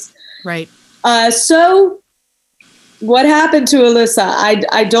case. Right. So what happened to Alyssa?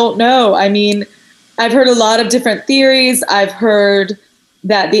 I don't know. I mean, I've heard a lot of different theories. I've heard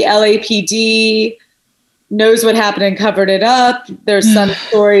that the LAPD knows what happened and covered it up. There's some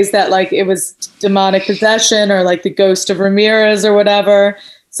stories that like it was demonic possession or like the ghost of Ramirez or whatever.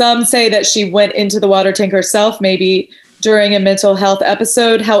 Some say that she went into the water tank herself, maybe during a mental health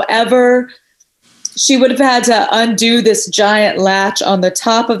episode. However, she would have had to undo this giant latch on the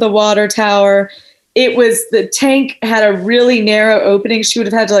top of the water tower. The tank had a really narrow opening. She would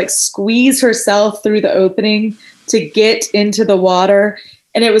have had to like squeeze herself through the opening to get into the water.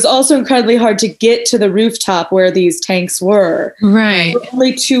 And it was also incredibly hard to get to the rooftop where these tanks were. Right. There were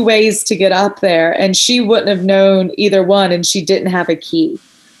only 2 ways to get up there. And she wouldn't have known either one. And she didn't have a key.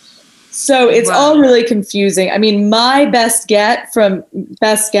 So it's all really confusing. I mean, my best guess from,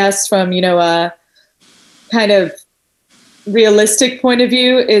 a kind of realistic point of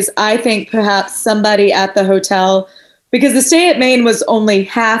view is I think perhaps somebody at the hotel, because the stay at Maine was only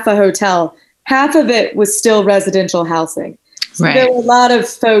half a hotel. Half of it was still residential housing. So there were a lot of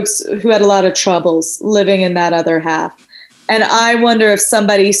folks who had a lot of troubles living in that other half. And I wonder if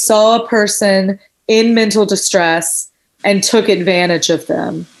somebody saw a person in mental distress and took advantage of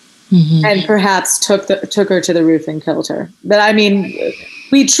them. Mm-hmm. And perhaps took her to the roof and killed her. But I mean,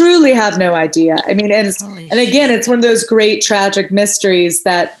 we truly have no idea. I mean, and again, it's one of those great tragic mysteries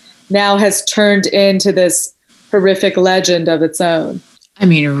that now has turned into this horrific legend of its own. I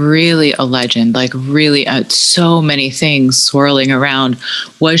mean, really a legend, like really so many things swirling around.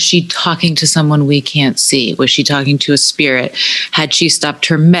 Was she talking to someone we can't see? Was she talking to a spirit? Had she stopped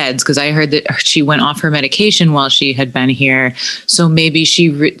her meds? Because I heard that she went off her medication while she had been here. So maybe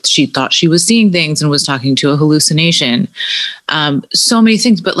she thought she was seeing things and was talking to a hallucination. So many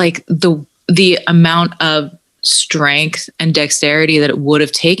things, but like the amount of strength and dexterity that it would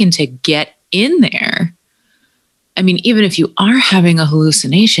have taken to get in there. I mean, even if you are having a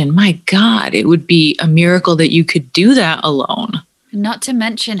hallucination, my God, it would be a miracle that you could do that alone. Not to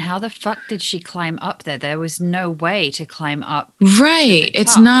mention, how the fuck did she climb up there? There was no way to climb up. Right.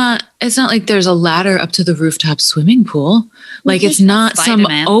 It's not like there's a ladder up to the rooftop swimming pool. Like it's not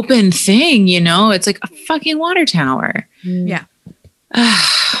Spider-Man. Some open thing, it's like a fucking water tower. Yeah.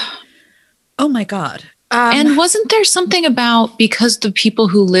 Oh my God. And wasn't there something about, because the people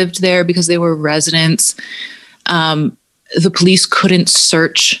who lived there, because they were residents, the police couldn't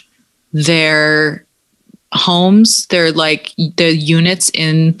search their homes, their the units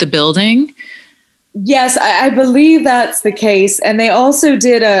in the building? Yes, I believe that's the case. And they also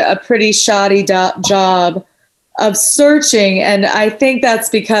did a pretty shoddy job of searching. And I think that's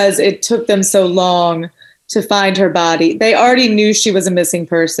because it took them so long to find her body. They already knew she was a missing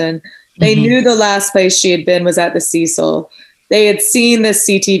person. They knew the last place she had been was at the Cecil. They had seen this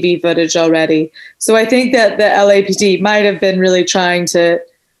CTV footage already. So I think that the LAPD might have been really trying to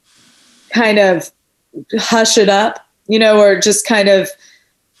kind of hush it up, or just kind of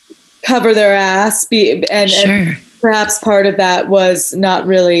cover their ass. And perhaps part of that was not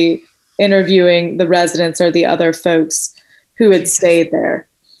really interviewing the residents or the other folks who had stayed there.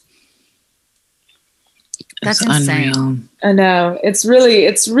 That's insane. Unreal. I know. It's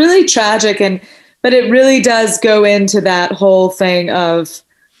really tragic, but it really does go into that whole thing of,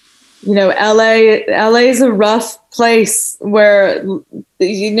 LA is a rough place where,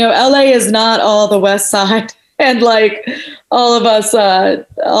 LA is not all the West Side and like all of us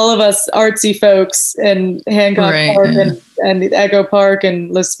artsy folks in Hancock Park and Echo Park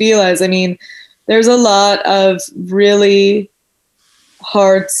and Los Feliz. I mean, there's a lot of really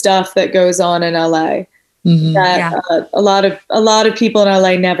hard stuff that goes on in LA that a lot of people in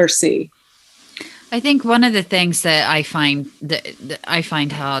LA never see. I think one of the things that I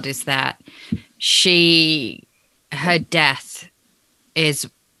find hard is that her death is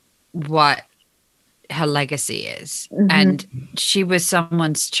what her legacy is. And she was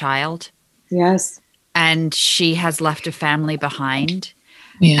someone's child. Yes. And she has left a family behind.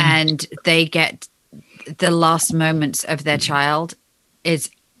 Yeah. And they get the last moments of their child is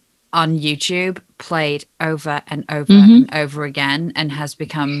on YouTube, played over and over and over again, and has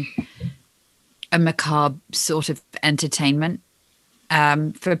become a macabre sort of entertainment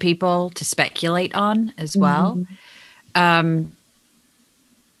for people to speculate on as well.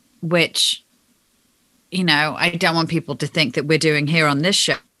 Which, you know, I don't want people to think that we're doing here on this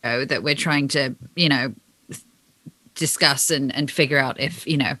show, that we're trying to, you know, discuss and figure out if,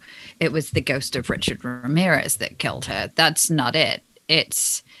 you know, it was the ghost of Richard Ramirez that killed her. That's not it.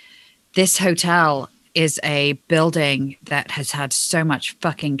 It's this hotel is a building that has had so much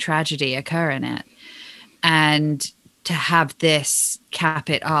fucking tragedy occur in it. And to have this cap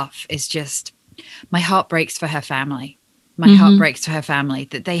it off is just, my heart breaks for her family. My heart breaks for her family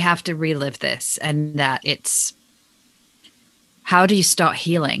that they have to relive this, and that it's, how do you start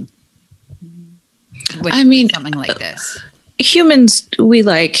healing with something like this? Humans, we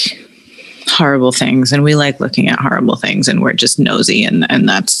like horrible things, and we like looking at horrible things, and we're just nosy, and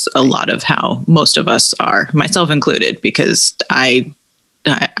that's a lot of how most of us are, myself included, because I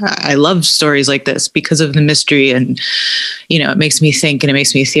love stories like this because of the mystery, and you know, it makes me think and it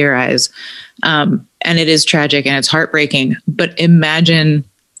makes me theorize. And it is tragic and it's heartbreaking, but imagine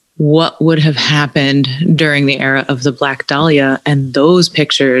what would have happened during the era of the Black Dahlia and those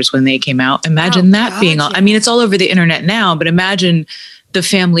pictures when they came out. Imagine being all, I mean, it's all over the internet now, but imagine the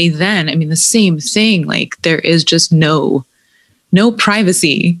family then. I mean, the same thing, like there is just no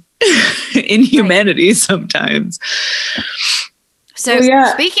privacy in humanity sometimes. So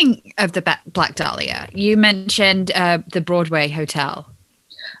speaking of the Black Dahlia, you mentioned the Broadway Hotel.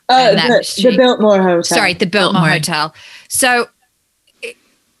 The Biltmore Hotel. Sorry, the Biltmore Hotel. So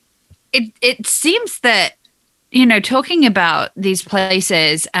it seems that, you know, talking about these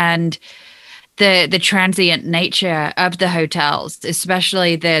places and the transient nature of the hotels,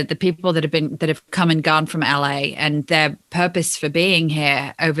 especially the people that have come and gone from LA and their purpose for being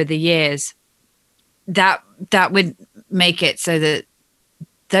here over the years, that would make it so that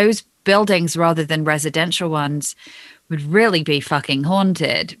those buildings, rather than residential ones, would really be fucking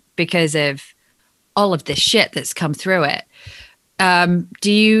haunted because of all of this shit that's come through it.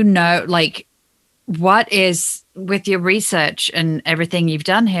 Do you know, like, what is, with your research and everything you've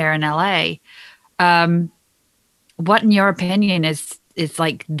done here in LA, what in your opinion is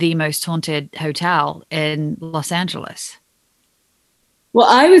like the most haunted hotel in Los Angeles? Well,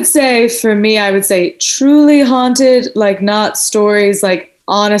 I would say truly haunted, like not stories, like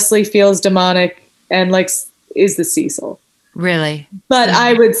honestly feels demonic and like is the Cecil. Really? But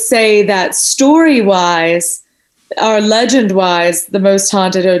I would say that story-wise or legend-wise, the most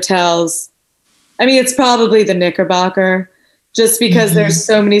haunted hotels, I mean, it's probably the Knickerbocker, just because there's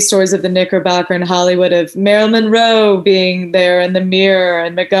so many stories of the Knickerbocker in Hollywood, of Marilyn Monroe being there in the mirror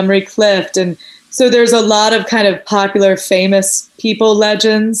and Montgomery Clift. And so there's a lot of kind of popular, famous people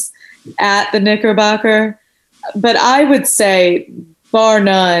legends at the Knickerbocker. But I would say, bar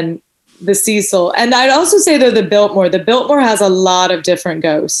none, the Cecil. And I'd also say, though, the Biltmore. The Biltmore has a lot of different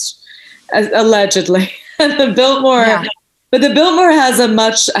ghosts, allegedly. But the Biltmore has a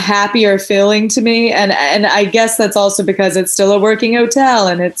much happier feeling to me. And I guess that's also because it's still a working hotel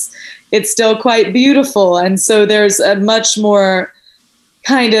and it's still quite beautiful. And so there's a much more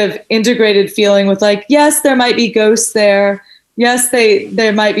kind of integrated feeling with, like, yes, there might be ghosts there. Yes,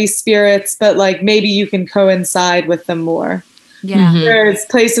 there might be spirits, but like maybe you can coincide with them more. Yeah. Whereas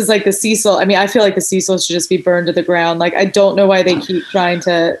places like the Cecil, I mean, I feel like the Cecil should just be burned to the ground. Like, I don't know why they keep trying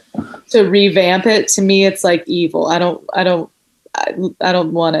to revamp it. To me, it's like evil. I don't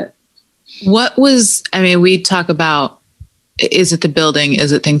want it. What was, I mean, we talk about, is it the building?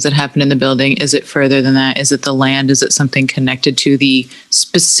 Is it things that happen in the building? Is it further than that? Is it the land? Is it something connected to the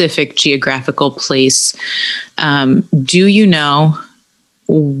specific geographical place? Do you know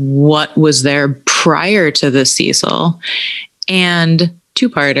what was there prior to the Cecil? And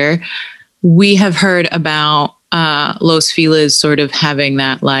two-parter, we have heard about Los Feliz sort of having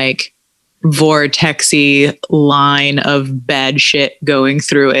that like vortexy line of bad shit going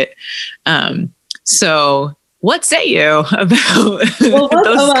through it. So what say you about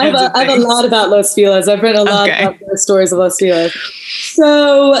I have a lot about Los Feliz. I've read a lot about the stories of Los Feliz.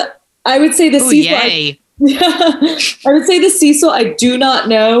 So I would say the Cecil. I would say the Cecil. I do not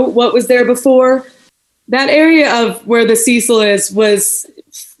know what was there before. That area of where the Cecil is was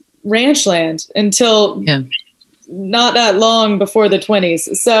ranch land until not that long before the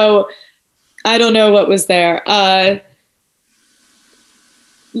 20s. So I don't know what was there.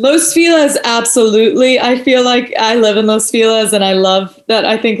 Los Feliz, absolutely. I feel like I live in Los Feliz, and I love that.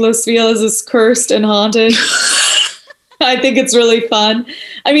 I think Los Feliz is cursed and haunted. I think it's really fun.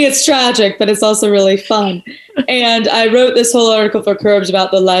 I mean, it's tragic, but it's also really fun. And I wrote this whole article for Curbed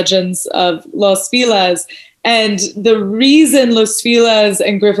about the legends of Los Feliz. And the reason Los Feliz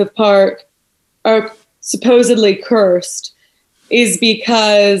and Griffith Park are supposedly cursed is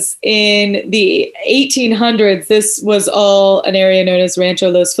because in the 1800s, this was all an area known as Rancho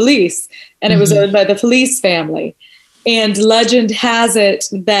Los Feliz, and it was owned by the Feliz family. And legend has it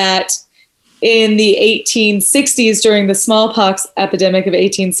that in the 1860s, during the smallpox epidemic of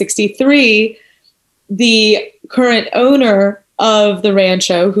 1863, the current owner of the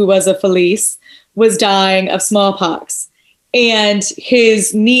rancho, who was a Feliz, was dying of smallpox. And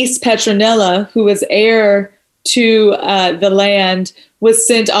his niece, Petronilla, who was heir to the land, was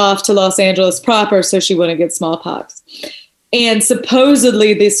sent off to Los Angeles proper so she wouldn't get smallpox. And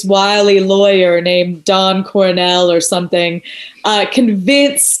supposedly this wily lawyer named Don Cornell or something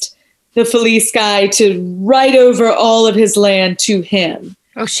convinced the Feliz guy to write over all of his land to him.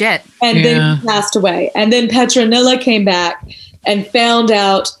 Oh, shit. And then he passed away. And then Petronilla came back and found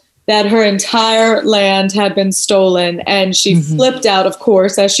out that her entire land had been stolen, and she flipped out, of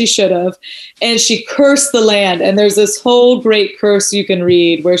course, as she should have, and she cursed the land. And there's this whole great curse you can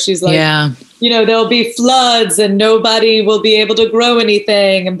read where she's like, you know, there'll be floods and nobody will be able to grow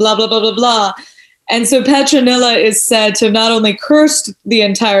anything and blah, blah, blah, blah, blah. And so Petronilla is said to have not only cursed the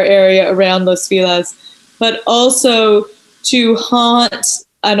entire area around Los Feliz, but also to haunt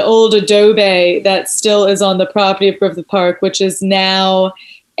an old adobe that still is on the property of Griffith Park, which is now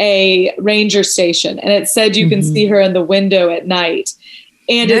a ranger station. And it said you can see her in the window at night.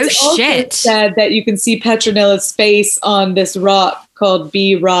 And it's also said that you can see Petronilla's face on this rock called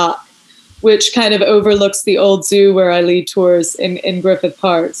B Rock, which kind of overlooks the old zoo where I lead tours in Griffith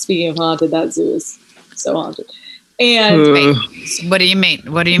Park. Speaking of haunted, that zoo is so haunted. And wait, what do you mean?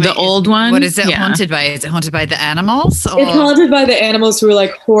 What do you mean? The old one? What is it haunted by? Is it haunted by the animals? Or? It's haunted by the animals who were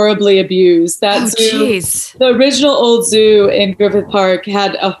like horribly abused. That zoo, the original old zoo in Griffith Park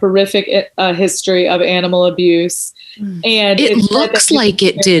had a horrific history of animal abuse. And it looks like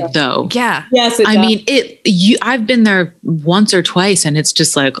it did, though. Yeah. Yes, it does. I mean, I've been there once or twice, and it's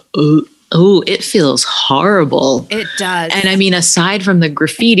just like, oh, it feels horrible. It does. And I mean, aside from the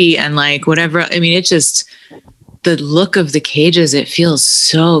graffiti and like whatever, I mean, it just, the look of the cages, it feels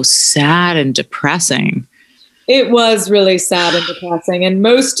so sad and depressing. It was really sad and depressing. And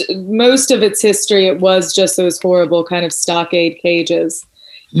most of its history, it was just those horrible kind of stockade cages.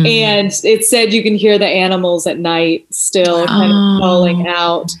 And it said you can hear the animals at night still kind of calling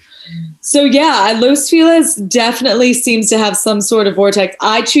out. So yeah, Los Feliz definitely seems to have some sort of vortex.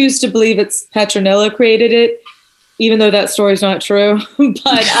 I choose to believe it's Petronilla created it, even though that story's not true.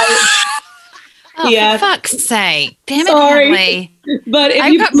 But for fuck's sake. Damn it, sorry. Natalie. But if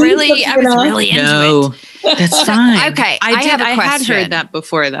I was really into it. That's fine. Okay, I have a question. had heard that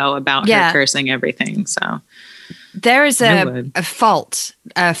before, though, about her cursing everything. So there is a fault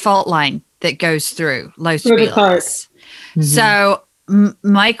line that goes through Los Feliz. So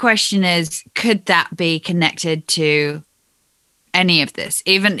my question is, could that be connected to any of this?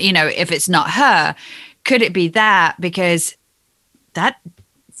 Even, you know, if it's not her, could it be that? Because that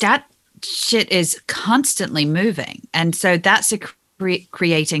shit is constantly moving. And so that's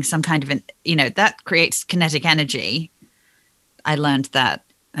creating some kind of that creates kinetic energy. I learned that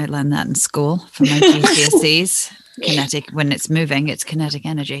in school for my GCSEs. Kinetic, when it's moving, it's kinetic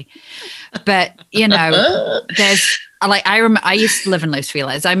energy. But there's like I used to live in Los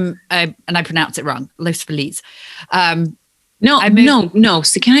Feliz. And I pronounce it wrong, Los Feliz. No.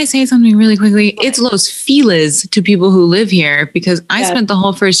 So can I say something really quickly? It's Los Feliz to people who live here, because I spent the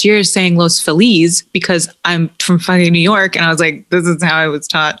whole first year saying Los Feliz because I'm from fucking New York, and I was like, this is how I was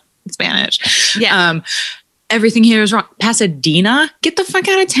taught Spanish. Yeah. Everything here is wrong. Pasadena? Get the fuck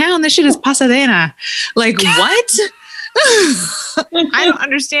out of town. This shit is Pasadena. Like, what? I don't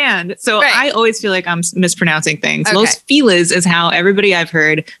understand. So I always feel like I'm mispronouncing things. Okay. Los Feliz is how everybody I've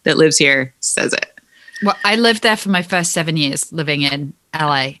heard that lives here says it. Well, I lived there for my first 7 years living in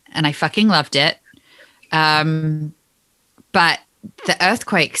LA, and I fucking loved it. But the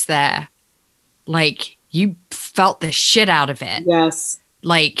earthquakes there, like, you felt the shit out of it. Yes.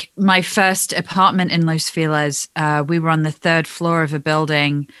 Like, my first apartment in Los Feliz, we were on the third floor of a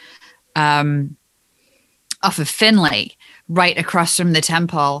building off of Finley, right across from the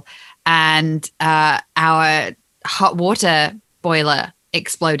temple, and our hot water boiler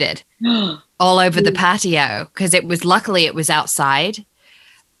exploded all over the patio, because luckily it was outside,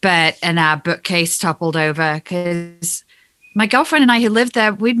 and our bookcase toppled over because my girlfriend and I who lived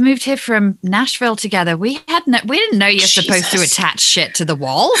there, we'd moved here from Nashville together. We didn't know you're supposed to attach shit to the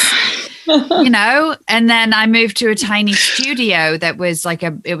walls, And then I moved to a tiny studio that was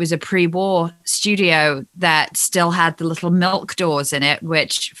it was a pre-war studio that still had the little milk doors in it,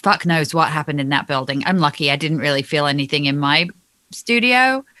 which fuck knows what happened in that building. I'm lucky I didn't really feel anything in my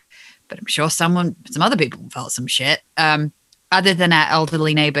studio, but I'm sure some other people felt some shit. Other than our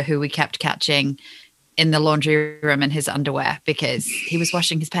elderly neighbor who we kept catching in the laundry room in his underwear because he was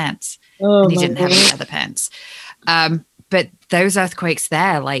washing his pants and he didn't have any other pants. But those earthquakes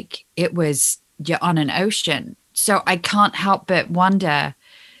there, you're on an ocean. So I can't help but wonder,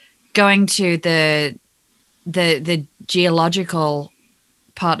 going to the geological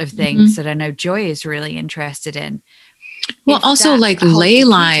part of things that I know Joy is really interested in. Well, also ley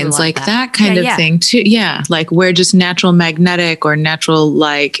lines, that kind of thing too. Yeah. Where just natural magnetic or natural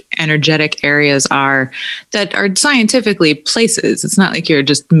energetic areas are that are scientifically places. It's not like you're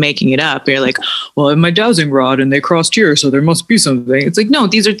just making it up. You're like, well, I have my dowsing rod and they crossed here, so there must be something. It's no,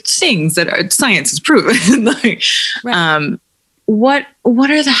 these are things that science has proven. Right. What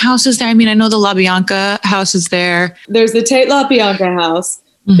are the houses there? I mean, I know the LaBianca house is there. There's the Tate LaBianca house.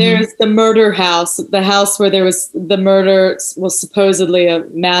 There's the murder house, the house where there was the murder was supposedly a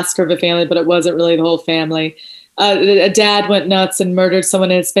massacre of a family, but it wasn't really the whole family. A dad went nuts and murdered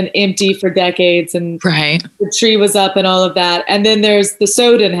someone, and it's been empty for decades, and the tree was up and all of that. And then there's the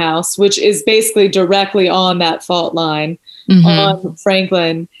Soden house, which is basically directly on that fault line on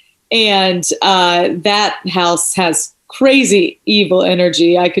Franklin. And that house has crazy evil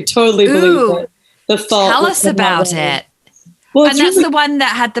energy. I could totally believe it. The fault. Tell us about it. Well, and that's the one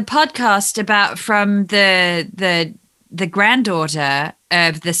that had the podcast about from the granddaughter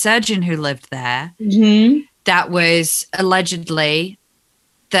of the surgeon who lived there. That was allegedly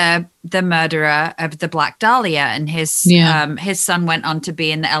the murderer of the Black Dahlia, and his son went on to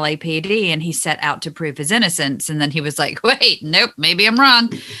be in the LAPD, and he set out to prove his innocence, and then he was like, "Wait, nope, maybe I'm wrong."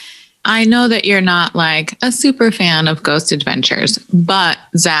 I know that you're not a super fan of Ghost Adventures, but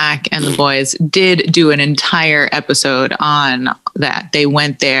Zach and the boys did do an entire episode on that. They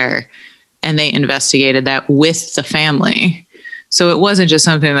went there and they investigated that with the family. So it wasn't just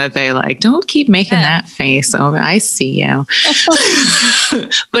something that they don't keep making that face over. I see you.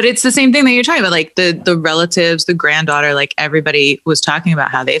 But it's the same thing that you're talking about. The relatives, the granddaughter, everybody was talking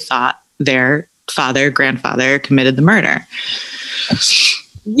about how they thought their grandfather committed the murder.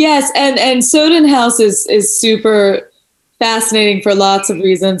 Yes, and Soden House is super fascinating for lots of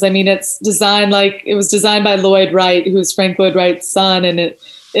reasons. I mean, it's designed it was designed by Lloyd Wright, who's Frank Lloyd Wright's son, and it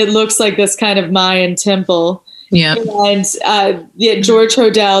looks like this kind of Mayan temple. Yeah. And George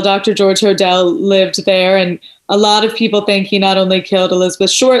Hodel, Dr. George Hodel lived there, and a lot of people think he not only killed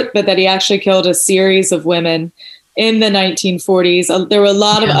Elizabeth Short, but that he actually killed a series of women in the 1940s. There were a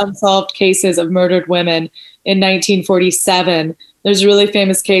lot of unsolved cases of murdered women in 1947. There's a really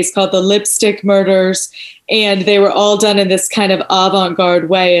famous case called the Lipstick Murders, and they were all done in this kind of avant-garde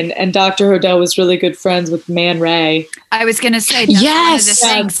way. And Dr. Hodel was really good friends with Man Ray. I was going to say, that's one of the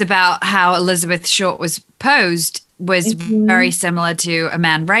things about how Elizabeth Short was posed was very similar to a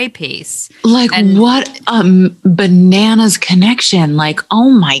Man Ray piece. What a bananas connection.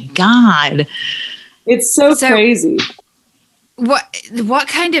 Oh my God. It's so crazy. What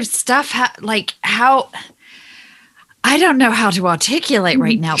kind of stuff, how... I don't know how to articulate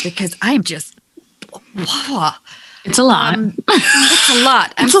right now because I'm just... It's a lot. It's a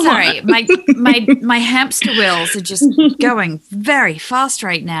lot. I'm sorry. My hamster wheels are just going very fast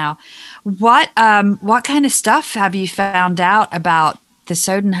right now. What kind of stuff have you found out about the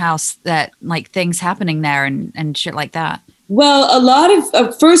Soden house that things happening there and shit like that? Well, a lot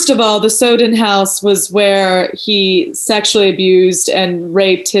of, first of all, the Soden house was where he sexually abused and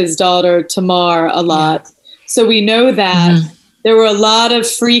raped his daughter, Tamar, a lot. Yeah. So we know that there were a lot of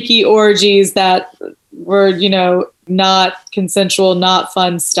freaky orgies that were, not consensual, not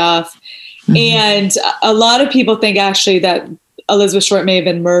fun stuff. And a lot of people think actually that Elizabeth Short may have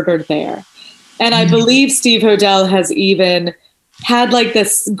been murdered there. And I believe Steve Hodel has even had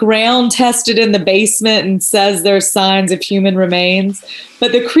this ground tested in the basement and says there's signs of human remains.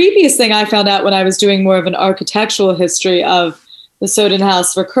 But the creepiest thing I found out when I was doing more of an architectural history of the Soden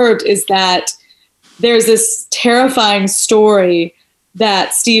house for Curved is that there's this terrifying story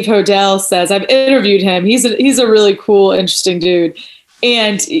that Steve Hodel says. I've interviewed him. He's a really cool, interesting dude.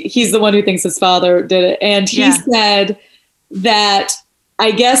 And he's the one who thinks his father did it. And he said that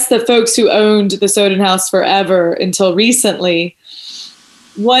I guess the folks who owned the Soden house forever until recently,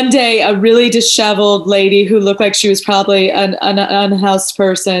 one day a really disheveled lady who looked like she was probably an unhoused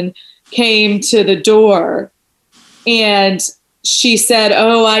person came to the door And she said,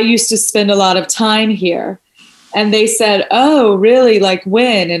 "Oh, I used to spend a lot of time here." And they said, "Oh, really? Like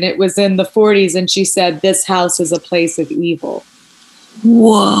when?" And it was in the 40s. And she said, "This house is a place of evil."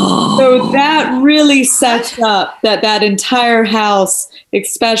 Whoa. So that really sets up that entire house,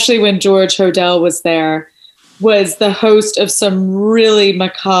 especially when George Hodel was there, was the host of some really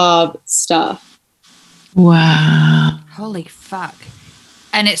macabre stuff. Wow. Holy fuck.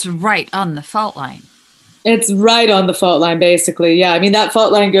 And it's right on the fault line. It's right on the fault line, basically. Yeah. I mean, that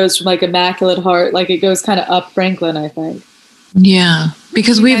fault line goes from like Immaculate Heart, like it goes kind of up Franklin, I think. Yeah.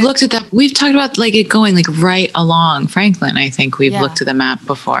 Because we've looked at that. We've talked about like it going like right along Franklin. I think we've looked at the map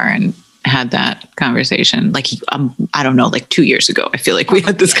before and had that conversation. Like, I don't know, like 2 years ago. I feel like we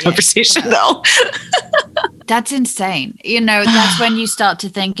had this conversation though. That's insane. You know, that's when you start to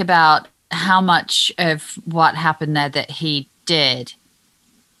think about how much of what happened there that he did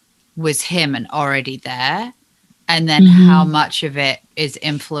was him and already there. And then how much of it is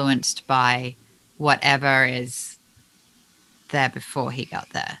influenced by whatever is there before he got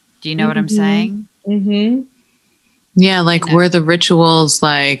there. Do you know what I'm saying? Mm-hmm. Yeah. Like, were the rituals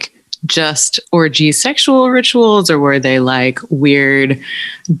like just orgy sexual rituals, or were they like weird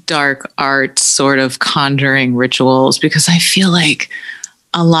dark art sort of conjuring rituals? Because I feel like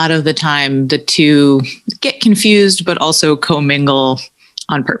a lot of the time the two get confused, but also commingle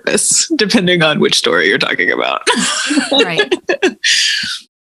on purpose, depending on which story you're talking about. Right.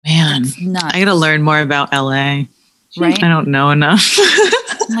 Man, I got to learn more about LA. Right. I don't know enough.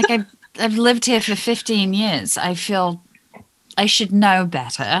 Like I've lived here for 15 years. I feel I should know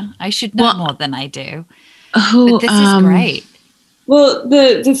better. I should know more than I do. But this is great. Well,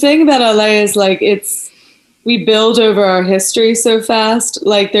 the thing about LA is like we build over our history so fast.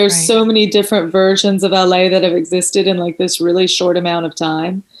 Like there's so many different versions of LA that have existed in like this really short amount of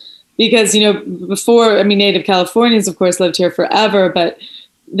time. Because, you know, before, I mean, Native Californians, of course, lived here forever, but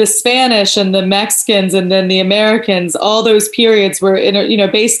the Spanish and the Mexicans and then the Americans, all those periods were, you know,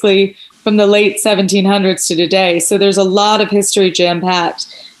 basically from the late 1700s to today. So there's a lot of history jam-packed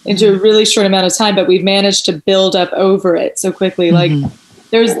into a really short amount of time, but we've managed to build up over it so quickly. Like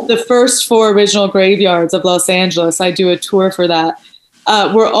there's the first 4 original graveyards of Los Angeles. I do a tour for that.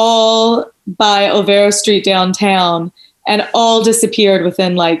 Were all by Olvera Street downtown and all disappeared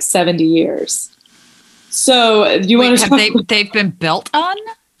within like 70 years. So you want to they've been built on?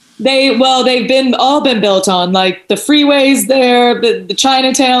 They've all been built on, like the freeways there, the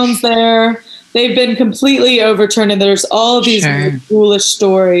Chinatowns there. They've been completely overturned, and there's all of these really foolish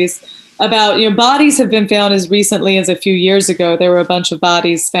stories about, you know, bodies have been found as recently as a few years ago. There were a bunch of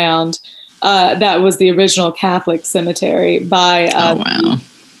bodies found. That was the original Catholic cemetery by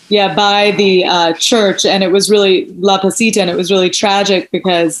by the church, and it was really La Placita, and it was really tragic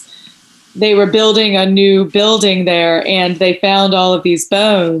because they were building a new building there and they found all of these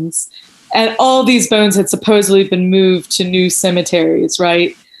bones, and all these bones had supposedly been moved to new cemeteries,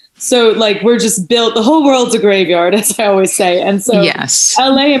 right? So like we're just built, the whole world's a graveyard, as I always say. And so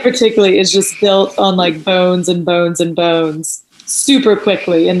LA in particular is just built on like bones and bones and bones super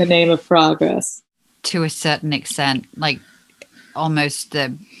quickly in the name of progress. To a certain extent, like almost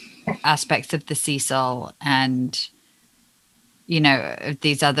the aspects of the Cecil and, you know,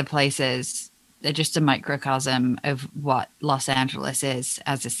 these other places, they're just a microcosm of what Los Angeles is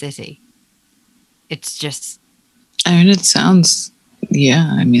as a city. It's just... I mean, it sounds...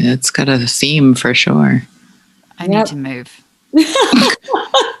 Yeah, I mean, it's got a theme for sure. I need to move.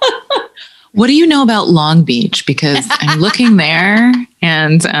 What do you know about Long Beach? Because I'm looking there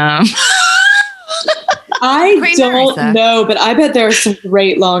and... I don't know, but I bet there are some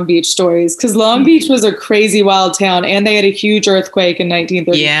great Long Beach stories, because Long Beach was a crazy wild town and they had a huge earthquake in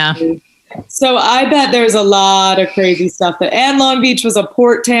 1933. Yeah. So I bet there's a lot of crazy stuff and Long Beach was a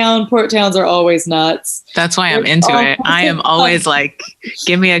port town. Port towns are always nuts. That's why I'm into it. I am always like,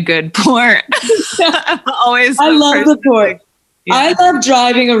 give me a good port. I love the port. I love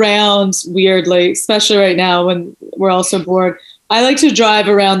driving around weirdly, especially right now when we're all so bored. I like to drive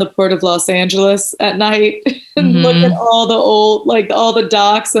around the port of Los Angeles at night and look at all the old, like all the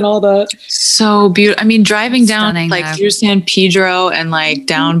docks and all the... So beautiful. I mean, driving down like though. through San Pedro and like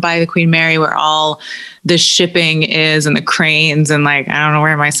down by the Queen Mary where all the shipping is and the cranes, and like, I don't know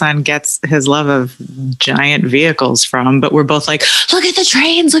where my son gets his love of giant vehicles from, but we're both like, look at the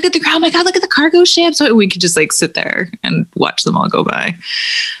trains, look at the, oh my God, look at the cargo ships. So we could just like sit there and watch them all go by.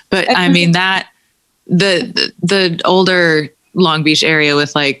 But I mean that the older Long Beach area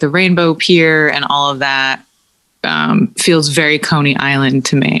with like the Rainbow Pier and all of that feels very Coney Island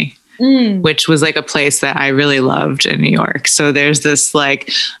to me. which was like a place that I really loved in New York. So there's this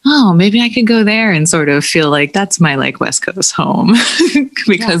like, oh, maybe I could go there and sort of feel like that's my like West Coast home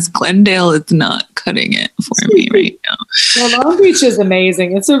because Glendale is not cutting it for me right now. Well, Long Beach is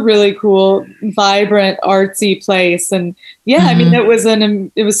amazing. It's a really cool, vibrant, artsy place. And I mean, it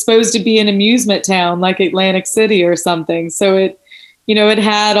was supposed to be an amusement town like Atlantic City or something. So it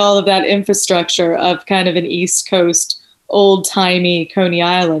had all of that infrastructure of kind of an East Coast, old-timey Coney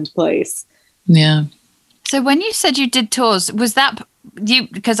Island place. Yeah. So when you said you did tours, was that you?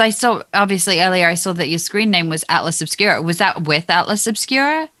 Because I saw, obviously earlier, I saw that your screen name was Atlas Obscura. Was that with Atlas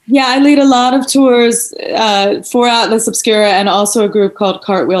Obscura? Yeah, I lead a lot of tours for Atlas Obscura and also a group called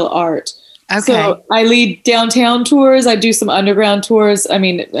Cartwheel Art. Okay. So I lead downtown tours. I do some underground tours. I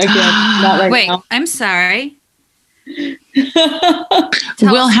mean, again, not right Wait, now. I'm sorry.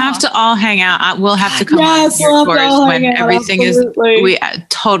 We'll have to all hang out. We'll have to come Yes, on we'll your have to all tours when hang out, everything absolutely. is. We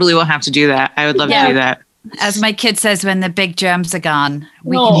totally will have to do that. I would love to do that. As my kid says, when the big germs are gone,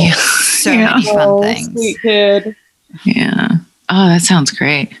 we Oh. can do so many fun things. Sweet kid. Yeah. Oh, that sounds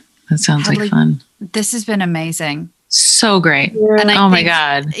great. That sounds Hadley, like fun. This has been amazing. So great. Yeah. And I Oh my think,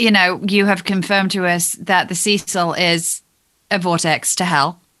 God. you know, you have confirmed to us that the Cecil is a vortex to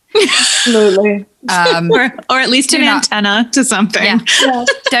hell. Absolutely. Or at least an antenna to something. Yeah.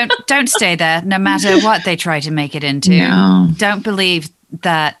 Don't stay there, no matter what they try to make it into. No. Don't believe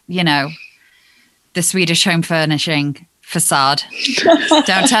that, you know, the Swedish home furnishing facade.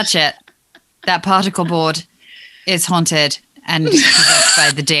 Don't touch it. That particle board is haunted and possessed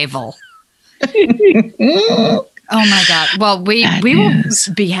by the devil. Oh my God. Well, we will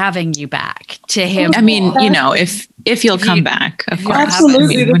be having you back to hear I mean, more. you know, if you'll come back, of course.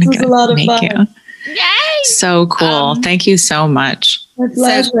 Absolutely. This was a lot of Make fun. you. Yay! So cool. Thank you so much. My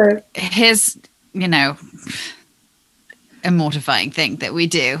pleasure. Here's, you know, a mortifying thing that we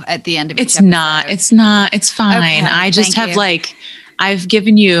do at the end of each It's episode. not. It's fine. Okay, I just thank have you. like, I've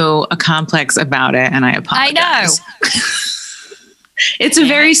given you a complex about it and I apologize. I know. It's a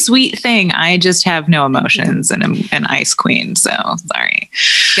very sweet thing. I just have no emotions and I'm an ice queen. So sorry.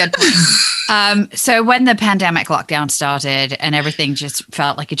 Good point. So when the pandemic lockdown started and everything just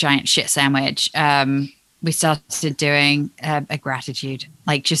felt like a giant shit sandwich, we started doing a gratitude,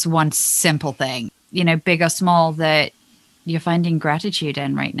 like just one simple thing, you know, big or small, that you're finding gratitude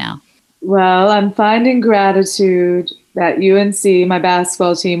in right now. Well, I'm finding gratitude that UNC, my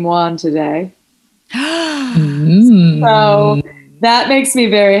basketball team, won today. So that makes me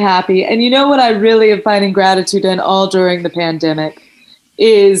very happy. And you know what I really am finding gratitude in all during the pandemic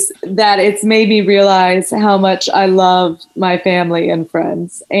is that it's made me realize how much I love my family and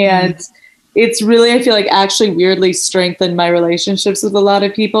friends. And it's really, I feel like, actually weirdly strengthened my relationships with a lot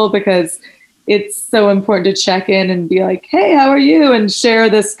of people because it's so important to check in and be like, hey, how are you? And share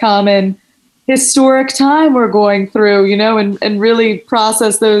this common historic time we're going through, you know, and really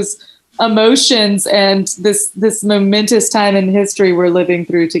process those emotions and this momentous time in history we're living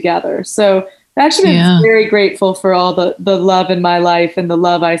through together. So I've actually been very grateful for all the love in my life and the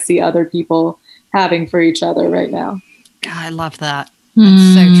love I see other people having for each other right now. God, I love that.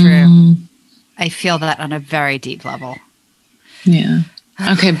 That's so true. I feel that on a very deep level. Yeah.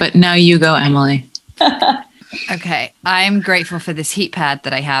 Okay, but now you go, Emily. Okay, I'm grateful for this heat pad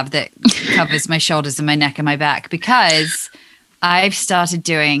that I have that covers my shoulders and my neck and my back because I've started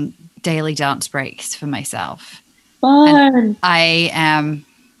doing daily dance breaks for myself. Fun. And I am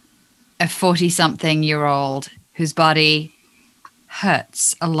a 40-something-year-old whose body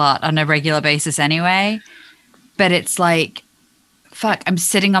hurts a lot on a regular basis anyway. But it's like, fuck, I'm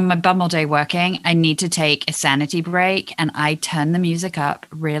sitting on my bum all day working. I need to take a sanity break. And I turn the music up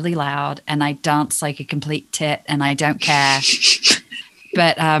really loud and I dance like a complete tit and I don't care.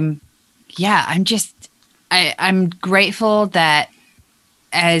 But yeah, I'm grateful that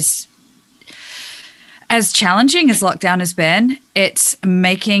as challenging as lockdown has been, it's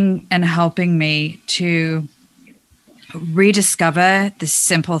making and helping me to rediscover the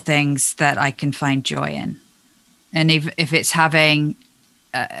simple things that I can find joy in. And if it's having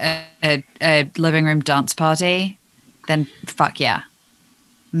a living room dance party, then fuck yeah.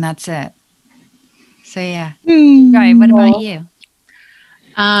 And that's it. So yeah. Right, what about you?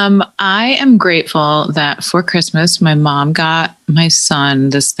 I am grateful that for Christmas, my mom got my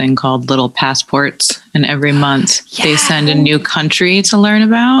son this thing called Little Passports, and every month they send a new country to learn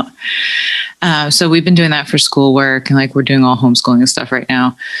about. So we've been doing that for schoolwork and like we're doing all homeschooling and stuff right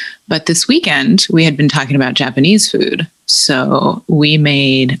now. But this weekend we had been talking about Japanese food. So we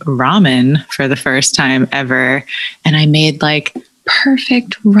made ramen for the first time ever. And I made like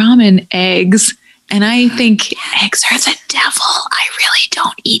perfect ramen eggs. And I think eggs are the devil. I really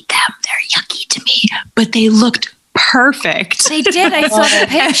don't eat them. but they looked perfect. They did. I saw the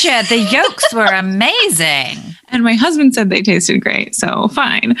picture. The yolks were amazing. And my husband said they tasted great. So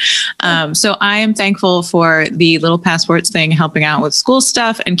fine. So I am thankful for the little passports thing, helping out with school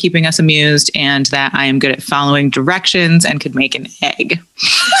stuff and keeping us amused, and that I am good at following directions and could make an egg.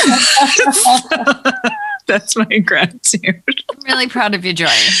 That's my gratitude. I'm really proud of you, Joy.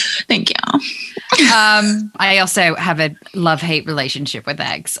 Thank you. I also have a love-hate relationship with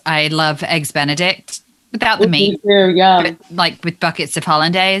eggs. I love Eggs Benedict without the meat. Me too, yeah. But, like with buckets of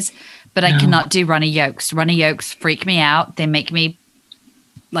hollandaise, but I cannot do runny yolks. Runny yolks freak me out. They make me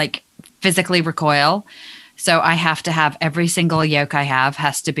like physically recoil. So I have to have every single yolk I have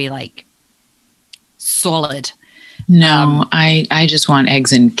has to be like solid. No, I just want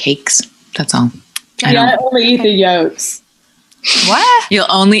eggs and cakes. That's all. I only eat the yolks. What? You'll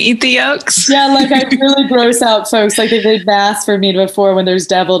only eat the yolks? Yeah, like I really gross out folks. Like if they've asked for me before when there's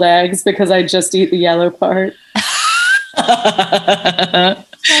deviled eggs because I just eat the yellow part.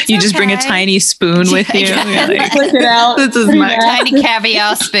 You just bring a tiny spoon with you. You're like, Flick it out. This is my Tiny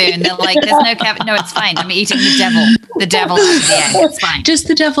caviar spoon. They're like, there's no caviar. No, it's fine. I'm eating the devil out of the egg. It's fine. just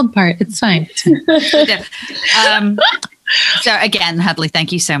the deviled part. It's fine. So again, Hadley,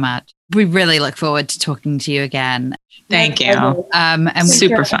 thank you so much. We really look forward to talking to you again. Thank you. And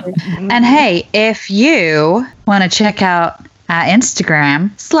Super fun. And hey, if you want to check out our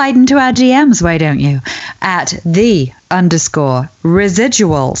Instagram, slide into our DMs, why don't you? At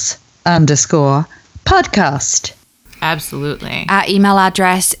 _residuals_podcast. Absolutely. Our email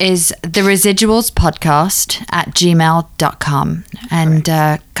address is theresidualspodcast@gmail.com. And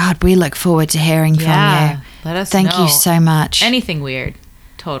God, we look forward to hearing from you. Let us Thank know. you so much. Anything weird.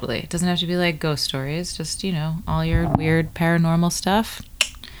 Totally. It doesn't have to be like ghost stories. Just, all your weird paranormal stuff.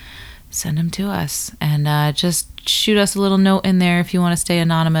 Send them to us. And just shoot us a little note in there if you want to stay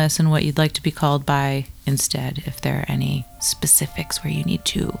anonymous and what you'd like to be called by instead, if there are any specifics where you need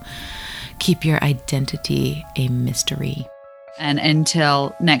to keep your identity a mystery. And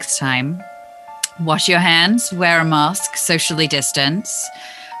until next time, wash your hands, wear a mask, socially distance,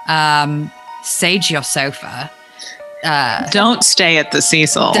 sage your sofa. Don't stay at the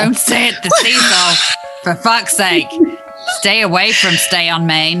Cecil. Don't stay at the Cecil, for fuck's sake. Stay away from Stay on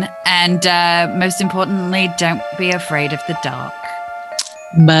Main. And most importantly, don't be afraid of the dark.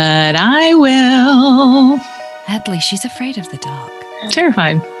 But I will. Hadley, she's afraid of the dark.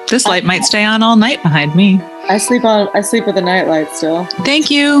 Terrified. This light might stay on all night behind me. I sleep with a nightlight still. Thank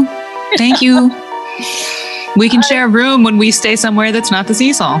you. Thank you. We can share a room when we stay somewhere that's not the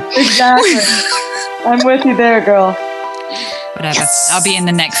Cecil. Exactly. I'm with you there, girl. Whatever. Yes. I'll be in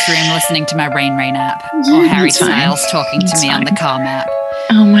the next room listening to my Rain app. Or Harry That's fine. Styles talking to That's me on fine. the car map.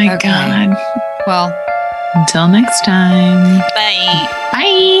 Oh my Okay. God. Well, Until next time. bye.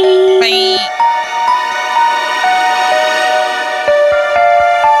 Bye. Bye.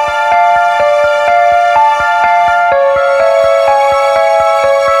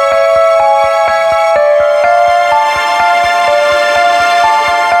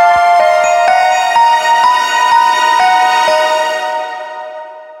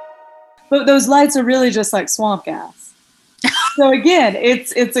 But those lights are really just like swamp gas. So again,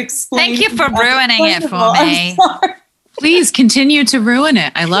 it's explained. Thank you for ruining it for me. I'm sorry. Please continue to ruin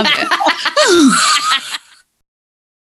it. I love it.